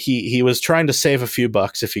 He was trying to save a few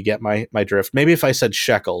bucks, if you get my drift. Maybe if I said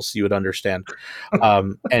shekels, you would understand.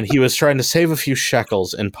 And he was trying to save a few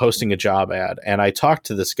shekels in posting a job ad. And I talked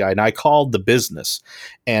to this guy, and I called the business,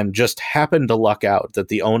 and just happened to luck out that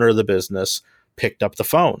the owner of the business picked up the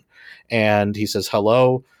phone. And he says,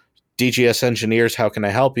 "Hello, DGS Engineers, how can I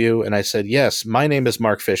help you?" And I said, "Yes, my name is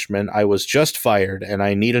Mark Fishman. I was just fired, and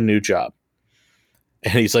I need a new job."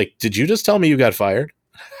 And he's like, "Did you just tell me you got fired?"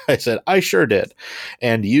 I said, "I sure did,"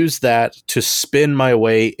 and used that to spin my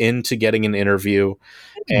way into getting an interview.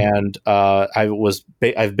 And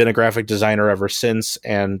I've been a graphic designer ever since.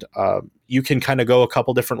 And you can kind of go a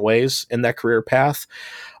couple different ways in that career path.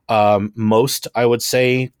 Most, I would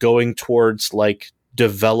say, going towards like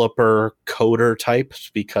developer coder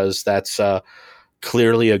types, because that's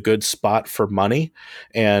clearly a good spot for money,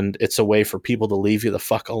 and it's a way for people to leave you the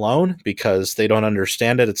fuck alone because they don't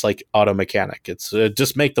understand it. It's like auto mechanic. It's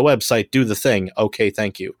just make the website, do the thing. Okay,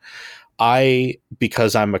 thank you.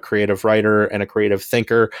 Because I'm a creative writer and a creative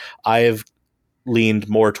thinker, I've leaned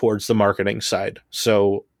more towards the marketing side.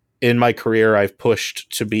 So in my career, I've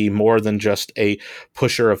pushed to be more than just a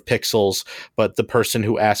pusher of pixels, but the person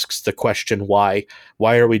who asks the question, why?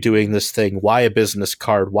 Why are we doing this thing? Why a business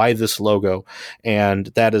card? Why this logo?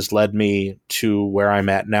 And that has led me to where I'm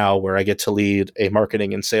at now, where I get to lead a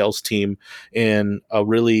marketing and sales team in a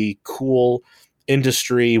really cool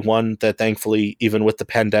industry, one that thankfully, even with the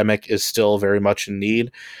pandemic, is still very much in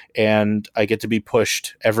need. And I get to be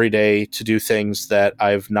pushed every day to do things that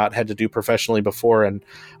I've not had to do professionally before. And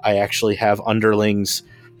I actually have underlings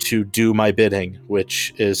to do my bidding,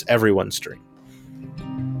 which is everyone's dream.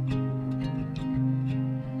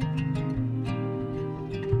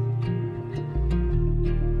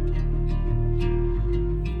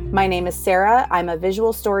 My name is Sarah. I'm a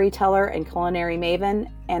visual storyteller and culinary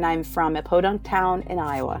maven, and I'm from a podunk town in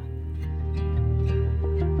Iowa.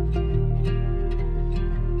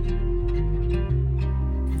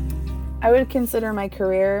 I would consider my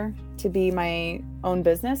career to be my own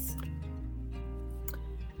business.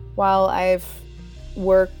 While I've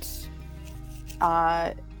worked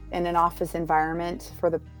in an office environment for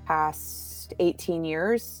the past 18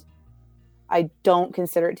 years, I don't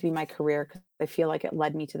consider it to be my career because I feel like it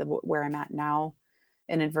led me to where I'm at now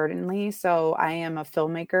inadvertently. So I am a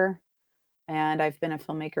filmmaker, and I've been a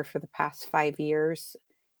filmmaker for the past 5 years.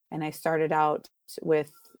 And I started out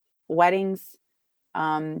with weddings,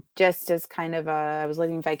 just as kind of I was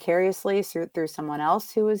living vicariously through someone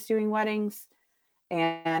else who was doing weddings.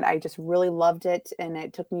 And I just really loved it. And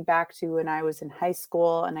it took me back to when I was in high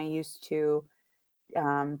school, and I used to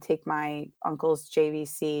take my uncle's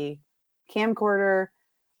JVC camcorder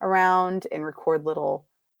around and record little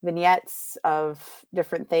vignettes of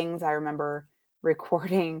different things. I remember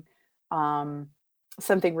recording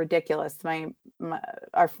something ridiculous.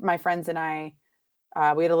 My friends and I,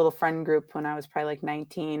 we had a little friend group when I was probably like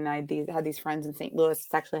 19. I had these friends in St. Louis.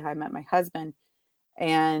 It's actually how I met my husband.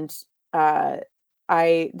 And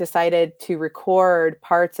I decided to record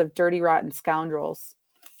parts of Dirty Rotten Scoundrels,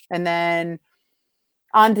 and then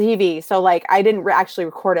on TV. So like I didn't actually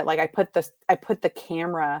record it. Like I put the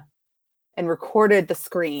camera and recorded the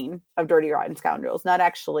screen of Dirty Rotten Scoundrels, not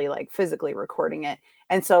actually like physically recording it.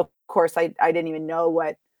 And so of course I didn't even know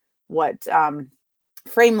what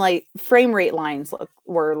frame rate lines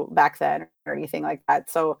were back then or anything like that.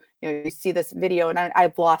 So, you see this video, and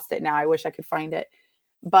I've lost it now. I wish I could find it,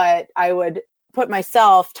 but I would put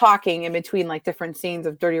myself talking in between like different scenes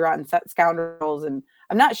of Dirty Rotten Scoundrels. And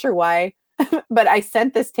I'm not sure why, but I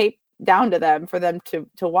sent this tape down to them for them to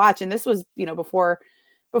watch. And this was, before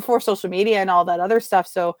social media and all that other stuff.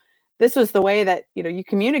 So this was the way that, you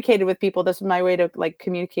communicated with people. This was my way to like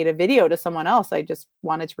communicate a video to someone else. I just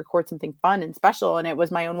wanted to record something fun and special. And it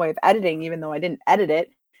was my own way of editing, even though I didn't edit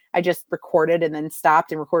it. I just recorded and then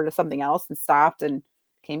stopped and recorded something else and stopped and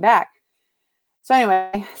came back. So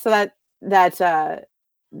anyway, so that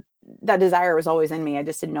desire was always in me. I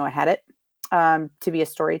just didn't know I had it, to be a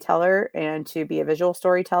storyteller and to be a visual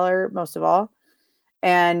storyteller, most of all.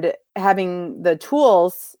 And having the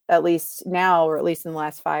tools, at least now, or at least in the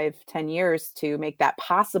last 5-10 years, to make that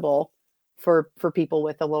possible for people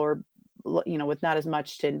with a lower, with not as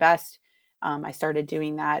much to invest. I started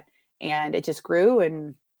doing that, and it just grew,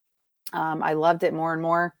 and I loved it more and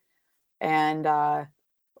more. And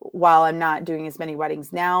while I'm not doing as many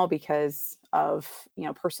weddings now because of,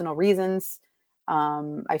 personal reasons,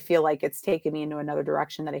 I feel like it's taken me into another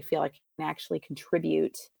direction that I feel like I can actually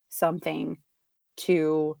contribute something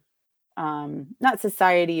to not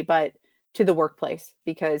society, but to the workplace.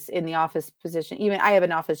 Because in the office position, even I have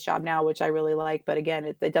an office job now, which I really like, but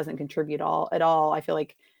again, it doesn't contribute at all. I feel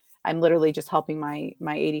like I'm literally just helping my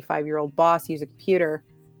 85-year-old boss use a computer,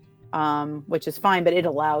 which is fine, but it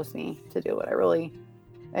allows me to do what I really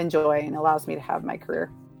enjoy and allows me to have my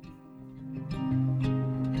career.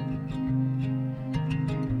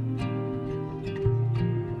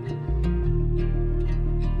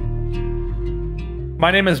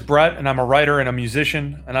 My name is Brett, and I'm a writer and a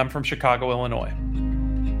musician, and I'm from Chicago, Illinois.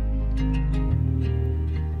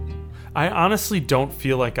 I honestly don't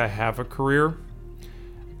feel like I have a career.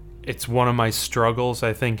 It's one of my struggles,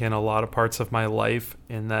 I think, in a lot of parts of my life,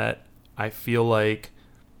 in that I feel like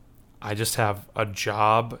I just have a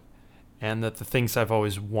job and that the things I've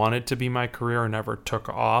always wanted to be my career never took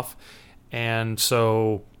off. And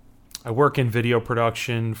so I work in video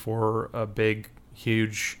production for a big,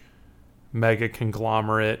 huge mega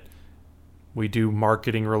conglomerate. We do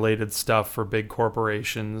marketing related stuff for big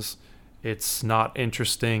corporations. It's not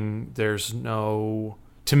interesting. To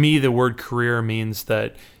me, the word career means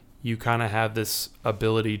that you kind of have this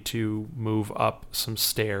ability to move up some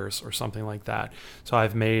stairs or something like that. So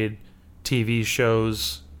I've made TV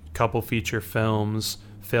shows, a couple feature films,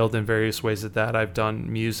 failed in various ways at that. I've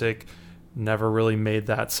done music, never really made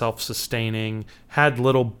that self-sustaining, had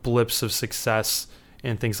little blips of success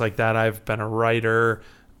and things like that. I've been a writer,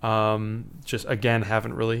 just again,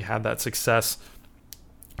 haven't really had that success.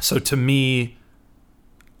 So to me,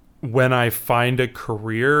 when I find a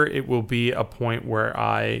career, it will be a point where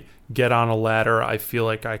I get on a ladder. I feel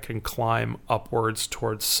like I can climb upwards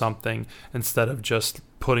towards something instead of just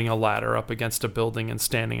putting a ladder up against a building and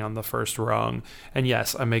standing on the first rung. And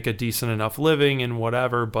yes, I make a decent enough living and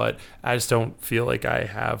whatever, but I just don't feel like I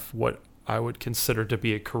have what I would consider to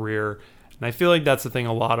be a career. And I feel like that's the thing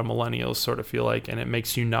a lot of millennials sort of feel like, and it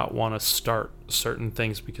makes you not want to start certain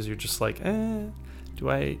things because you're just like, am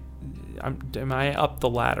I up the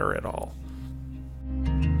ladder at all?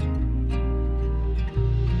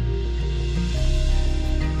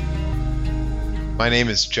 My name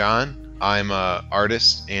is John. I'm an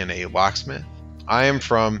artist and a locksmith. I am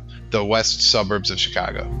from the west suburbs of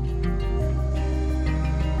Chicago.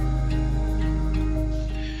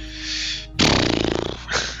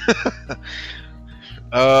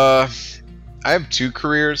 I have two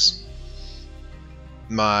careers.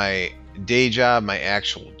 My day job, my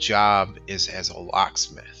actual job, is as a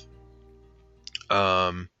locksmith.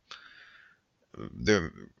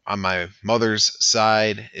 On my mother's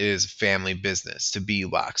side, it is a family business to be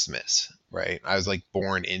locksmiths, right? I was like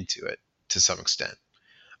born into it to some extent.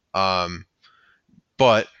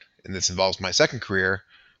 But, and this involves my second career,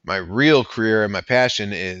 my real career and my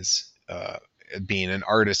passion is being an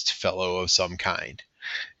artist fellow of some kind.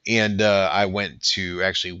 And I went to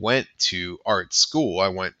art school. I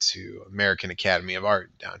went to American Academy of Art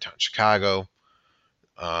in downtown Chicago.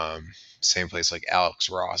 Same place like Alex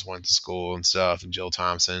Ross went to school and stuff, and Jill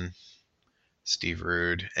Thompson, Steve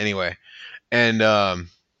Rude. Anyway, and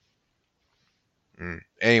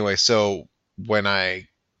so when I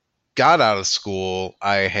got out of school,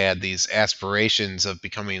 I had these aspirations of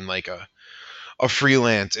becoming like a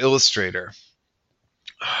freelance illustrator.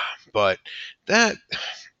 But that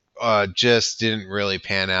just didn't really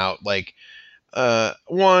pan out. Like,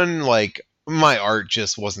 my art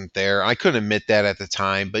just wasn't there. I couldn't admit that at the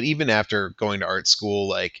time, but even after going to art school,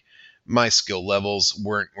 like, my skill levels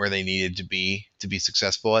weren't where they needed to be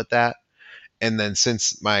successful at that. And then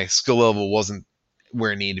since my skill level wasn't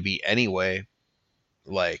where it needed to be anyway,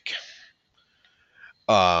 like,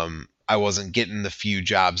 I wasn't getting the few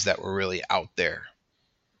jobs that were really out there.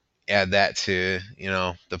 Add that to,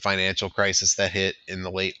 the financial crisis that hit in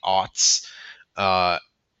the late aughts.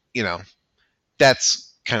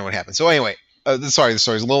 That's kind of what happened. So anyway, the story's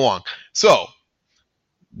a little long. So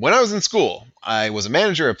when I was in school, I was a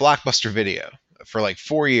manager at Blockbuster Video for like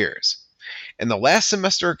 4 years. And the last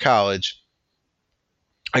semester of college,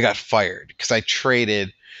 I got fired because I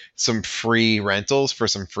traded some free rentals for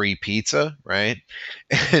some free pizza, right?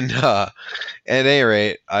 And at any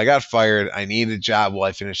rate, I got fired. I needed a job while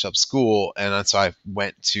I finished up school, and so I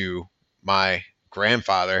went to my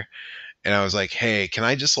grandfather, and I was like, "Hey, can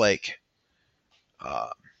I just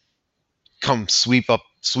come sweep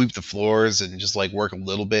the floors and just like work a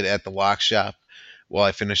little bit at the lock shop while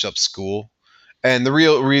I finish up school?" And the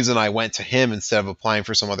real reason I went to him instead of applying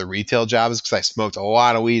for some other retail job is because I smoked a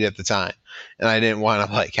lot of weed at the time, and I didn't want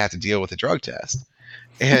to have to deal with a drug test.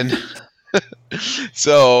 And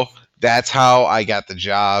so that's how I got the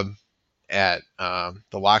job at the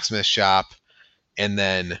locksmith shop. And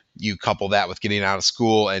then you couple that with getting out of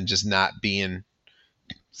school and just not being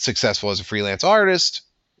successful as a freelance artist.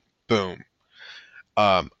 Boom.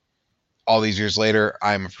 all these years later,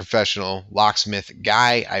 I'm a professional locksmith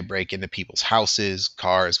guy. I break into people's houses,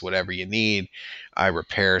 cars, whatever you need. I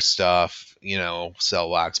repair stuff, sell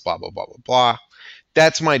locks, blah, blah, blah, blah, blah.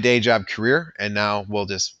 That's my day job career. And now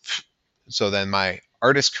so then my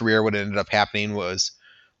artist career, what ended up happening was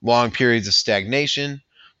long periods of stagnation.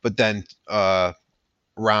 But then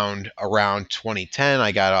around 2010,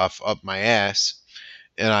 I got up my ass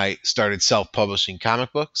and I started self-publishing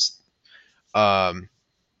comic books.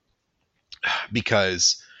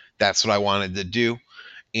 Because that's what I wanted to do.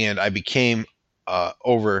 And I became,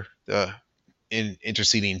 over the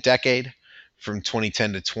interceding decade from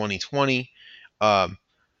 2010 to 2020, my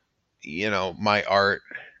art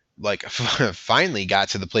finally got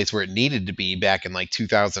to the place where it needed to be back in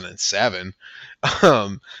 2007,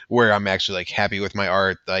 where I'm actually happy with my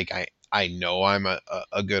art. I know I'm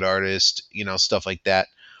a good artist, stuff like that.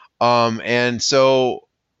 And so,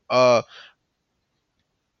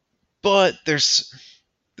 but there's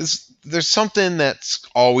something that's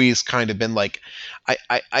always kind of been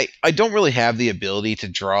I don't really have the ability to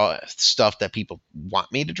draw stuff that people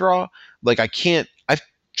want me to draw. I've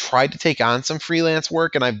tried to take on some freelance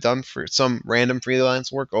work, and I've done for some random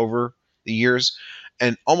freelance work over the years,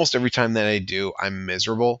 and almost every time that I do, I'm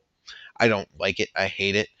miserable. I don't like it. I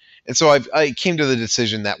hate it. And so I came to the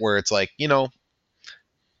decision that where it's I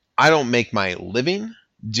don't make my living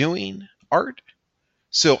doing art,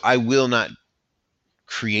 so I will not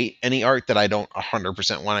create any art that I don't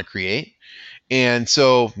 100% want to create. And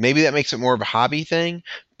so maybe that makes it more of a hobby thing,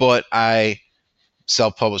 but I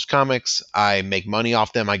self-publish comics. I make money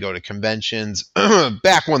off them. I go to conventions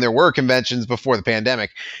back when there were conventions before the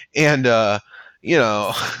pandemic. And,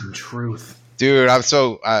 truth, dude, I'm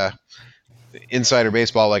so, insider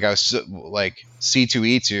baseball. I was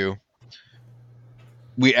C2E2.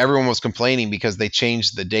 Everyone was complaining because they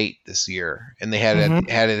changed the date this year, and they had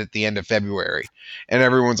it at the end of February, and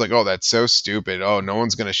everyone's like, "Oh, that's so stupid. Oh, no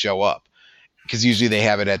one's going to show up," because usually they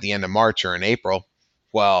have it at the end of March or in April.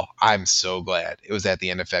 Well, I'm so glad it was at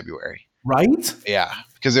the end of February. Right? Yeah,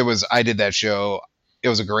 because I did that show. It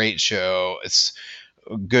was a great show. It's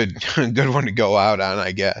a good one to go out on,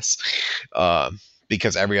 I guess,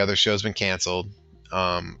 because every other show's been canceled.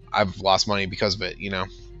 I've lost money because of it,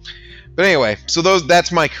 But anyway, so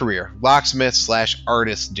that's my career. Locksmith /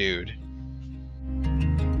 artist dude.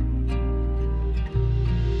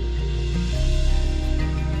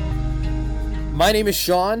 My name is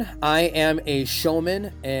Sean. I am a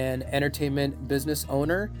showman and entertainment business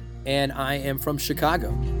owner, and I am from Chicago.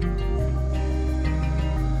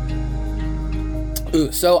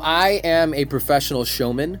 So I am a professional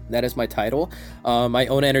showman. That is my title. I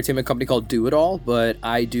own an entertainment company called Do It All, but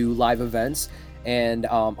I do live events and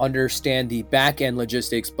understand the back end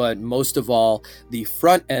logistics, but most of all, the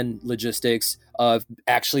front end logistics of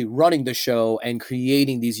actually running the show and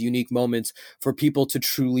creating these unique moments for people to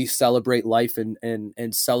truly celebrate life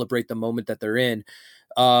and celebrate the moment that they're in.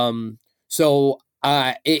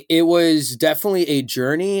 It was definitely a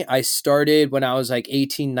journey. I started when I was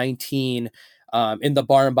 18, 19 in the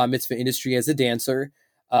bar and bar mitzvah industry as a dancer.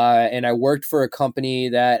 And I worked for a company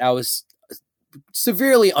that I was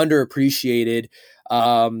severely underappreciated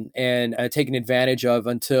and taken advantage of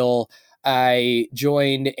until I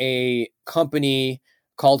joined a company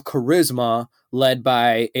called Charisma, led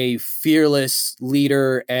by a fearless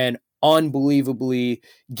leader and unbelievably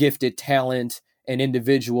gifted talent and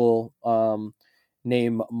individual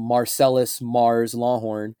named Marcellus Mars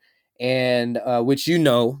Longhorn, and which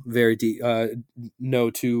know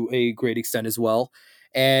to a great extent as well.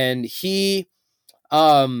 And he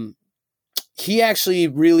actually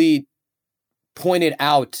really pointed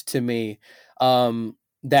out to me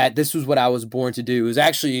that this was what I was born to do. It was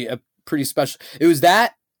actually a pretty special. It was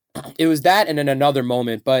that, and in another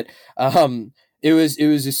moment, but it was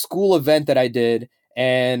a school event that I did,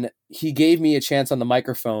 and he gave me a chance on the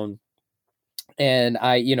microphone, and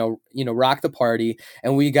I rocked the party,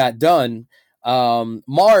 and we got done.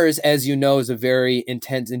 Mars, as you know, is a very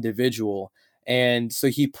intense individual. And so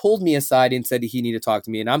he pulled me aside and said he needed to talk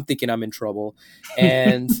to me. And I'm thinking I'm in trouble.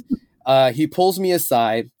 And he pulls me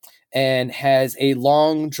aside and has a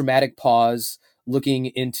long, dramatic pause looking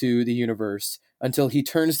into the universe until he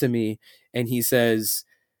turns to me and he says,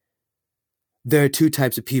 "There are two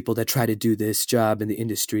types of people that try to do this job in the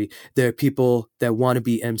industry. There are people that want to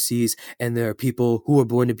be MCs, and there are people who are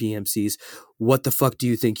born to be MCs. What the fuck do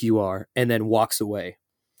you think you are?" And then walks away.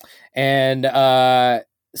 And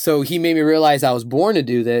so he made me realize I was born to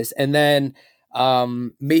do this. And then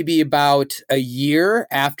maybe about a year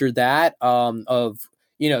after that of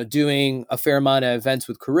doing a fair amount of events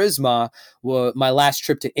with Charisma, my last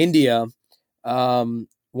trip to India,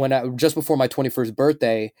 just before my 21st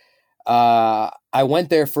birthday, I went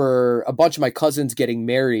there for a bunch of my cousins getting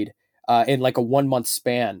married in like a 1 month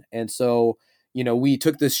span. And so, we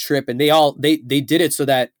took this trip, and they did it so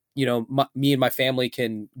that, me and my family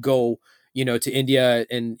can go, to India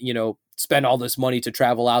and, spend all this money to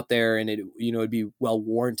travel out there, and it'd be well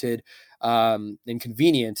warranted and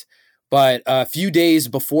convenient. But a few days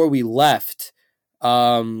before we left,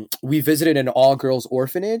 we visited an all girls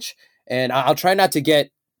orphanage, and I'll try not to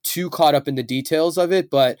get too caught up in the details of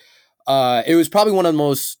it, but it was probably one of the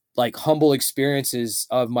most like humble experiences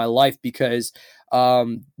of my life, because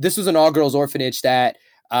this was an all girls orphanage that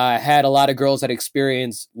had a lot of girls that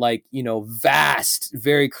experienced like, vast,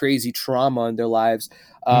 very crazy trauma in their lives.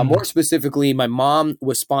 More specifically, my mom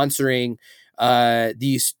was sponsoring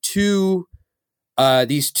these two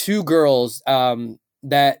girls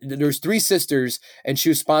that there's 3 sisters, and she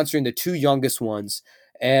was sponsoring the 2 youngest ones.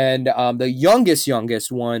 And the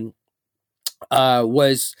youngest one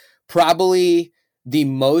was probably the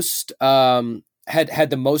most had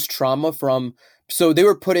the most trauma from. So they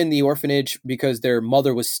were put in the orphanage because their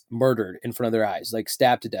mother was murdered in front of their eyes, like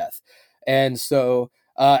stabbed to death. And so,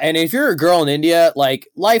 and if you're a girl in India, like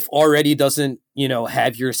life already doesn't,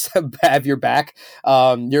 have your back.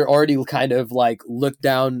 You're already kind of like looked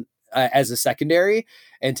down as a secondary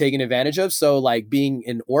and taken advantage of. So like being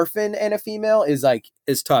an orphan and a female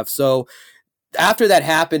is tough. So after that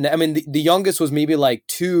happened, I mean, the youngest was maybe like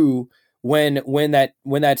 2 when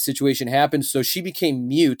that situation happened. So she became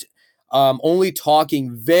mute. Only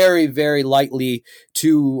talking very, very lightly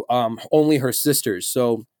to only her sisters.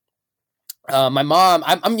 So my mom,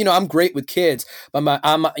 I'm great with kids, but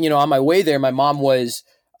on my way there, my mom was,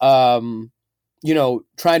 trying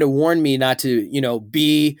to warn me not to,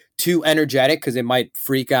 be too energetic because it might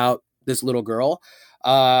freak out this little girl.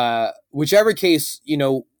 Whichever case,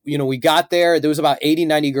 we got there was about 80,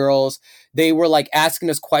 90 girls. They were like asking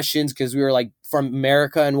us questions because we were like from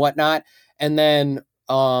America and whatnot. And then,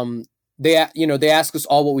 they asked us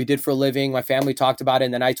all what we did for a living. My family talked about it.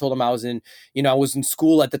 And then I told them I was in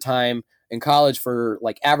school at the time in college for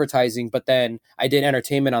like advertising, but then I did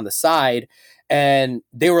entertainment on the side, and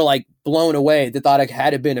they were like blown away. They thought it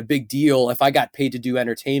had been a big deal if I got paid to do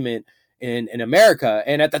entertainment in America.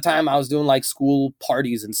 And at the time I was doing like school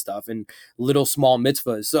parties and stuff and little small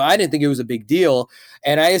mitzvahs. So I didn't think it was a big deal.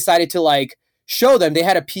 And I decided to like show them. They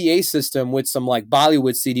had a PA system with some like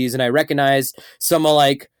Bollywood CDs, and I recognized some of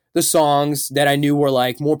like the songs that I knew were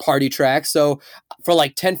like more party tracks. So for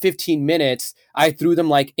like 10, 15 minutes, I threw them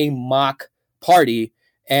like a mock party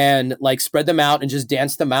and like spread them out and just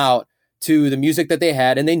danced them out to the music that they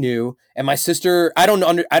had and they knew. And my sister, I don't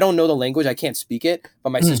know the language, I can't speak it, but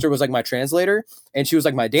my sister was like my translator, and she was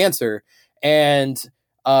like my dancer. And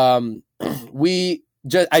after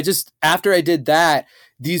I did that,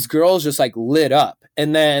 these girls just like lit up.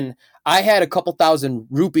 And then I had a couple thousand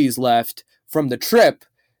rupees left from the trip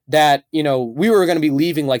that, we were going to be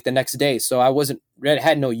leaving like the next day. So I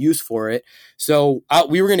had no use for it. So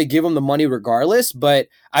we were going to give them the money regardless. But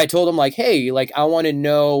I told them like, hey, like, I want to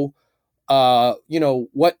know,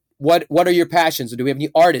 what are your passions? Do we have any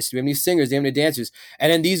artists? Do we have any singers? Do we have any dancers?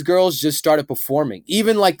 And then these girls just started performing.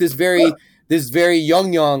 Even like that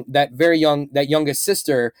youngest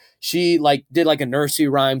sister, she like did like a nursery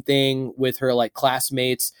rhyme thing with her like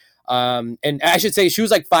classmates. And I should say she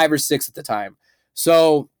was like 5 or 6 at the time.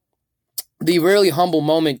 So the really humble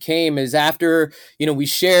moment came is after, we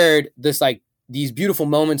shared this, like these beautiful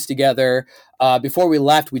moments together. Before we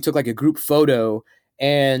left, we took like a group photo,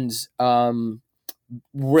 and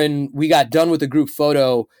when we got done with the group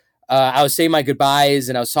photo, I was saying my goodbyes,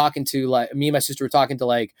 and I was talking to like me and my sister were talking to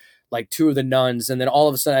like 2 of the nuns. And then all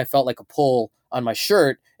of a sudden I felt like a pull on my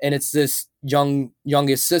shirt, and it's this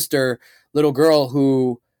youngest sister, little girl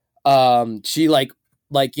who, she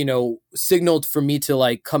signaled for me to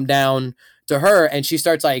like come down to her, and she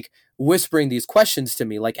starts like whispering these questions to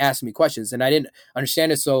me, like asking me questions, and I didn't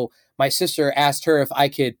understand it. So my sister asked her if I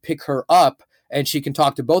could pick her up and she can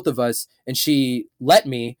talk to both of us, and she let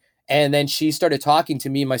me. And then she started talking to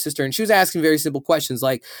me and my sister, and she was asking very simple questions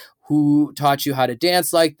like, who taught you how to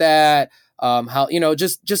dance like that? How,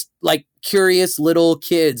 just like curious little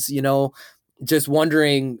kids, just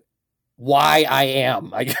wondering why I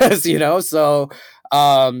am, I guess, so,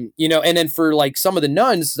 and then for like some of the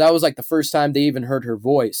nuns, that was like the first time they even heard her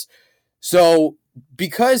voice. So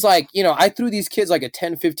because like, I threw these kids like a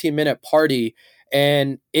 10, 15 minute party,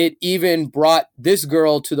 and it even brought this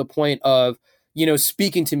girl to the point of,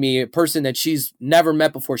 speaking to me, a person that she's never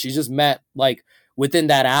met before. She's just met like within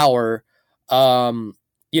that hour.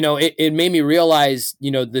 It made me realize,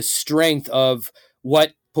 the strength of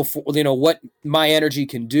what what my energy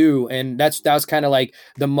can do. And that was kind of like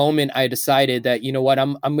the moment I decided that, you know what,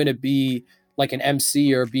 I'm going to be like an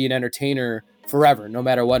MC or be an entertainer forever, no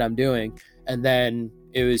matter what I'm doing. And then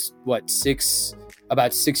it was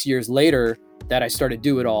about 6 years later that I started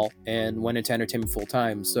Do It All and went into entertainment full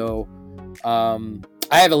time. So I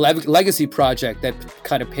have a legacy project that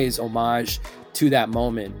kind of pays homage to that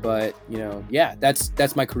moment. But, you know, yeah,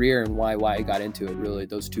 that's my career and why I got into it, really,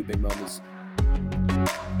 those two big moments.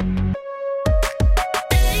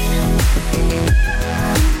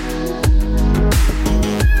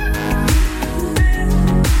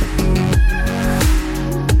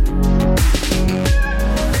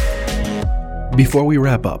 Before we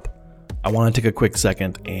wrap up, I want to take a quick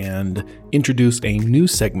second and introduce a new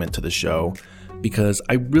segment to the show because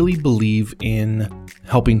I really believe in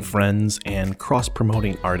helping friends and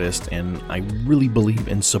cross-promoting artists, and I really believe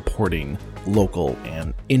in supporting local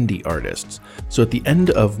and indie artists. So at the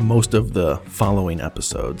end of most of the following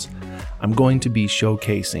episodes, I'm going to be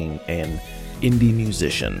showcasing an indie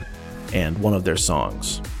musician and one of their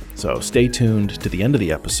songs. So stay tuned to the end of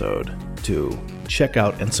the episode to check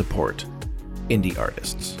out and support indie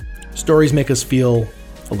artists. Stories make us feel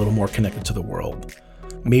a little more connected to the world.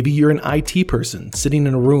 Maybe you're an IT person sitting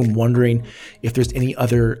in a room wondering if there's any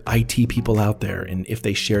other IT people out there and if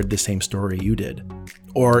they shared the same story you did.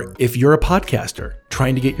 Or if you're a podcaster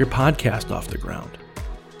trying to get your podcast off the ground.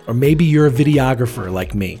 Or maybe you're a videographer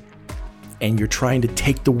like me and you're trying to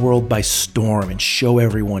take the world by storm and show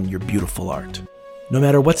everyone your beautiful art. No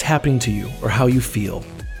matter what's happening to you or how you feel,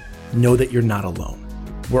 know that you're not alone.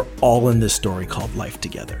 We're all in this story called life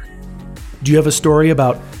together. Do you have a story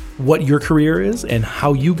about what your career is and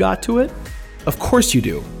how you got to it? Of course you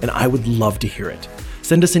do, and I would love to hear it.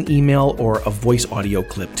 Send us an email or a voice audio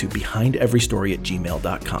clip to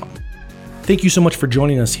behindeverystory@gmail.com. Thank you so much for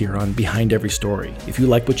joining us here on Behind Every Story. If you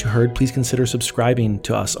like what you heard, please consider subscribing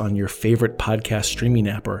to us on your favorite podcast streaming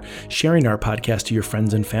app or sharing our podcast to your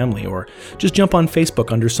friends and family, or just jump on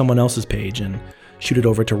Facebook under someone else's page and shoot it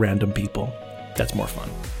over to random people. That's more fun.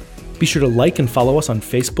 Be sure to like and follow us on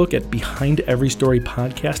Facebook at Behind Every Story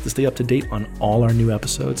Podcast to stay up to date on all our new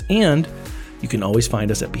episodes, and you can always find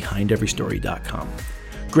us at behindeverystory.com.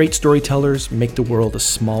 Great storytellers make the world a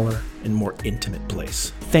smaller and more intimate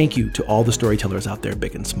place. Thank you to all the storytellers out there,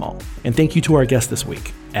 big and small. And thank you to our guests this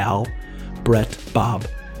week, Al, Brett, Bob,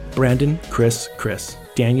 Brandon, Chris,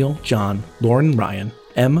 Daniel, John, Lauren, Ryan,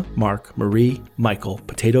 M, Mark, Marie, Michael,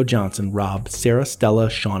 Potato Johnson, Rob, Sarah, Stella,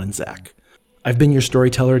 Sean, and Zach. I've been your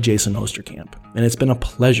storyteller, Jason Osterkamp, and it's been a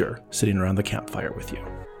pleasure sitting around the campfire with you.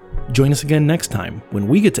 Join us again next time when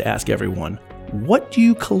we get to ask everyone, what do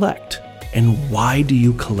you collect and why do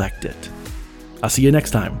you collect it? I'll see you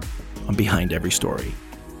next time on Behind Every Story.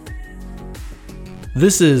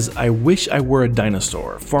 This is I Wish I Were a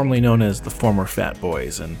Dinosaur, formerly known as the Former Fat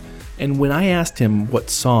Boys, and when I asked him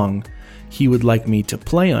what song he would like me to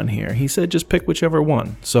play on here, he said just pick whichever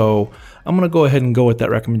one. So I'm going to go ahead and go with that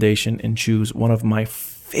recommendation and choose one of my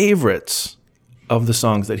favorites of the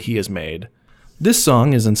songs that he has made. This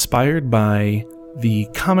song is inspired by the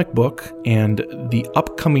comic book and the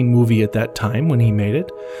upcoming movie at that time when he made it,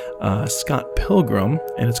 Scott Pilgrim,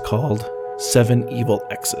 and it's called 7 Evil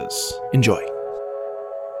Exes. Enjoy.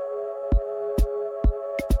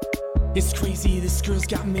 It's crazy, this girl's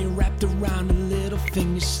got me wrapped around her little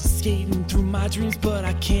finger. She's skating through my dreams, but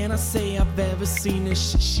I cannot say I've ever seen her.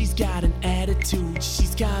 She's got an attitude,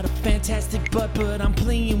 she's got a fantastic butt, but I'm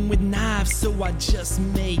playing with knives, so I just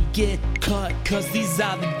may get cut. Cause these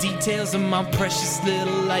are the details of my precious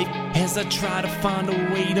little life, as I try to find a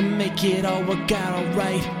way to make it all work out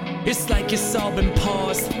alright. It's like it's all been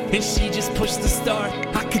paused, and she just pushed the start.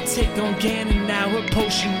 I could take on Ganon now, her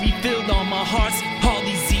potion refilled all my hearts. All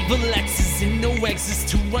these evil X's and no X's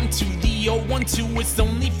to run to. The 012, it's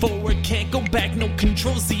only forward, can't go back, no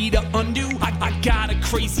control Z to undo. I got a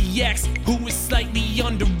crazy ex who is slightly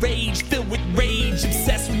underage, filled with rage,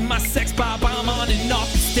 obsessed with my sex Bob. I'm on and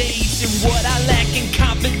off the stage, and what I lack in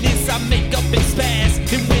confidence I make up in spaz.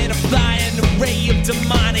 And when I fly an array of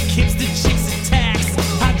demonic hipster chicks attacks,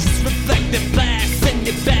 I just reflect and blast, send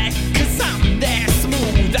it back, cause I'm that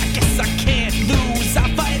smooth. I guess I can't lose, I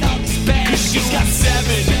fight all these bad. Cause she's got 7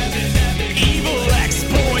 evil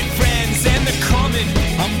ex-boyfriends, and they're coming.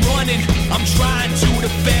 I'm running, I'm trying to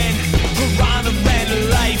defend her honor and her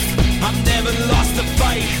life. I've never lost a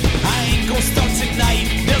fight, I ain't gonna start tonight.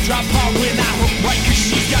 They'll drop hard when I hook right, cause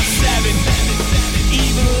she's got 7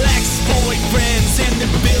 evil ex-boyfriends, and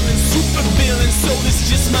they're feeling super super villain, so this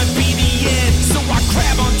just might be the end. So I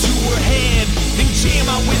grab onto her hand and jam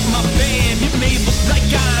out with my band. It may look like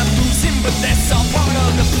I'm losing, but that's all part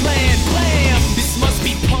of the plan. Blam! This must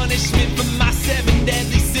be punishment for my 7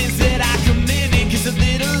 deadly sins that I committed, 'cause a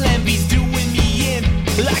little envy's doing me in.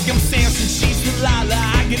 Like I'm Samson, she's Delilah.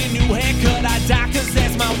 I get a new haircut, I die 'cause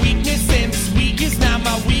that's my weakness. And this week is not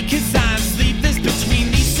my week, 'cause I'm sleepless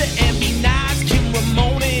between Lisa and me, Nas, Kim,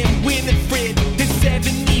 Ramona, and Winifred. And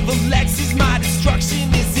 7 evil Lexes, my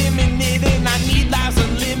destruction is imminent. And I need lives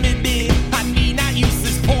unlimited, I need not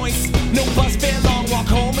useless points. No bus fare, long walk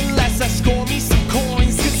home unless I score me some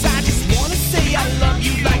coins. 'Cause I just wanna say I love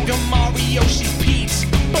you like a Mario, she's Peach.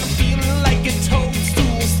 But I'm feeling like a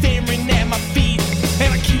toadstool staring at my feet.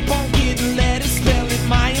 And I keep on getting letters spelling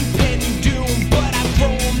my impending doom. But I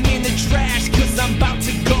throw them in the trash 'cause I'm about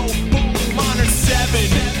to go boom on her 7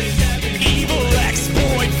 evil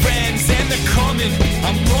ex-boyfriends. And they're coming,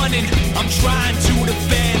 I'm running, I'm trying to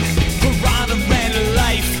defend Piranha ran a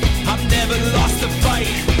life, I've never lost a fight.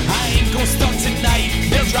 I ain't gonna start tonight,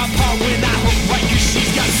 they'll drop hard when I hook right, 'cause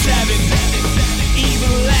she's got 7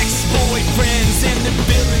 evil ex-boyfriends. And the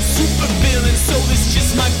villain, super villain, so this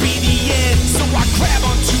just might be the end. So I grab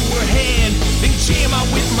onto her hand and jam out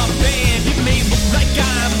with my band. It may look like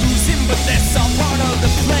I'm losing, but that's all part of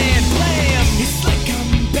the plan. Blam! It's like I'm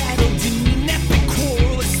embattled in an epic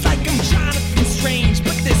quarrel. It's like I'm Jonathan Strange,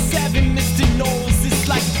 but there's 7 Mr. Knowles. It's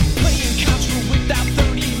like playing Contra without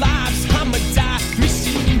 30 lives. I'ma die,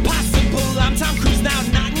 Mission Impossible. I'm Tom Cruise now,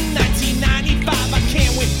 not in 1995. I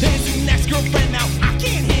can't win, there's an ex-girlfriend now. I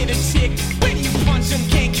can't hit a chick. When you punch him,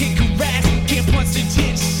 can't kick her ass, can't punch the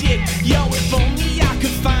tit shit. Yo, if only I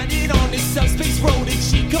could find it on this subspace road at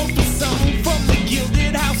Chico for something from the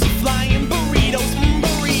Gilded House of Flying Burritos,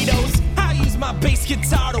 burritos. I use my bass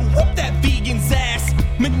guitar to whoop that vegan's ass,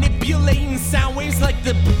 manipulating sound waves like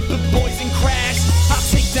the boys in Crash. I'll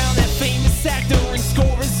take down that famous actor and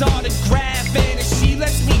score his autograph. And if she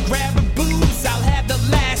lets me grab her boobs, I'll have the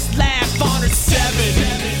last laugh on her 7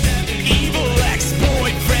 evil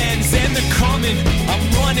ex-boyfriends. And they're coming, I'm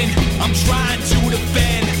running, I'm trying to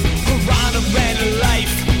defend Piranha ran a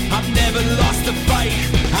life, I've never lost a fight.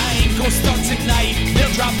 I ain't gonna start tonight,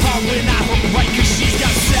 they'll drop hard when I hook right, 'cause she's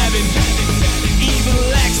got 7 evil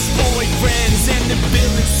ex-boyfriends. And the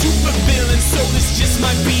villain, super villain, so this just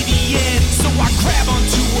might be the end. So I grab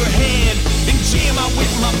onto her hand and jam out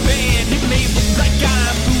with my band. It may look like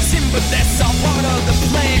I'm losing, but that's all part of the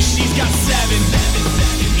plan. She's got 7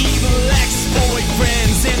 evil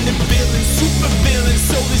ex-boyfriends. And the villain, super villain,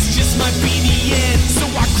 so this just might be the end. So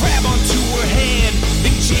I grab onto her hand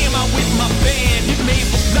and jam out with my band. It may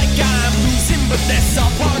look like I'm losing, but that's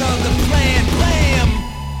all part of the plan.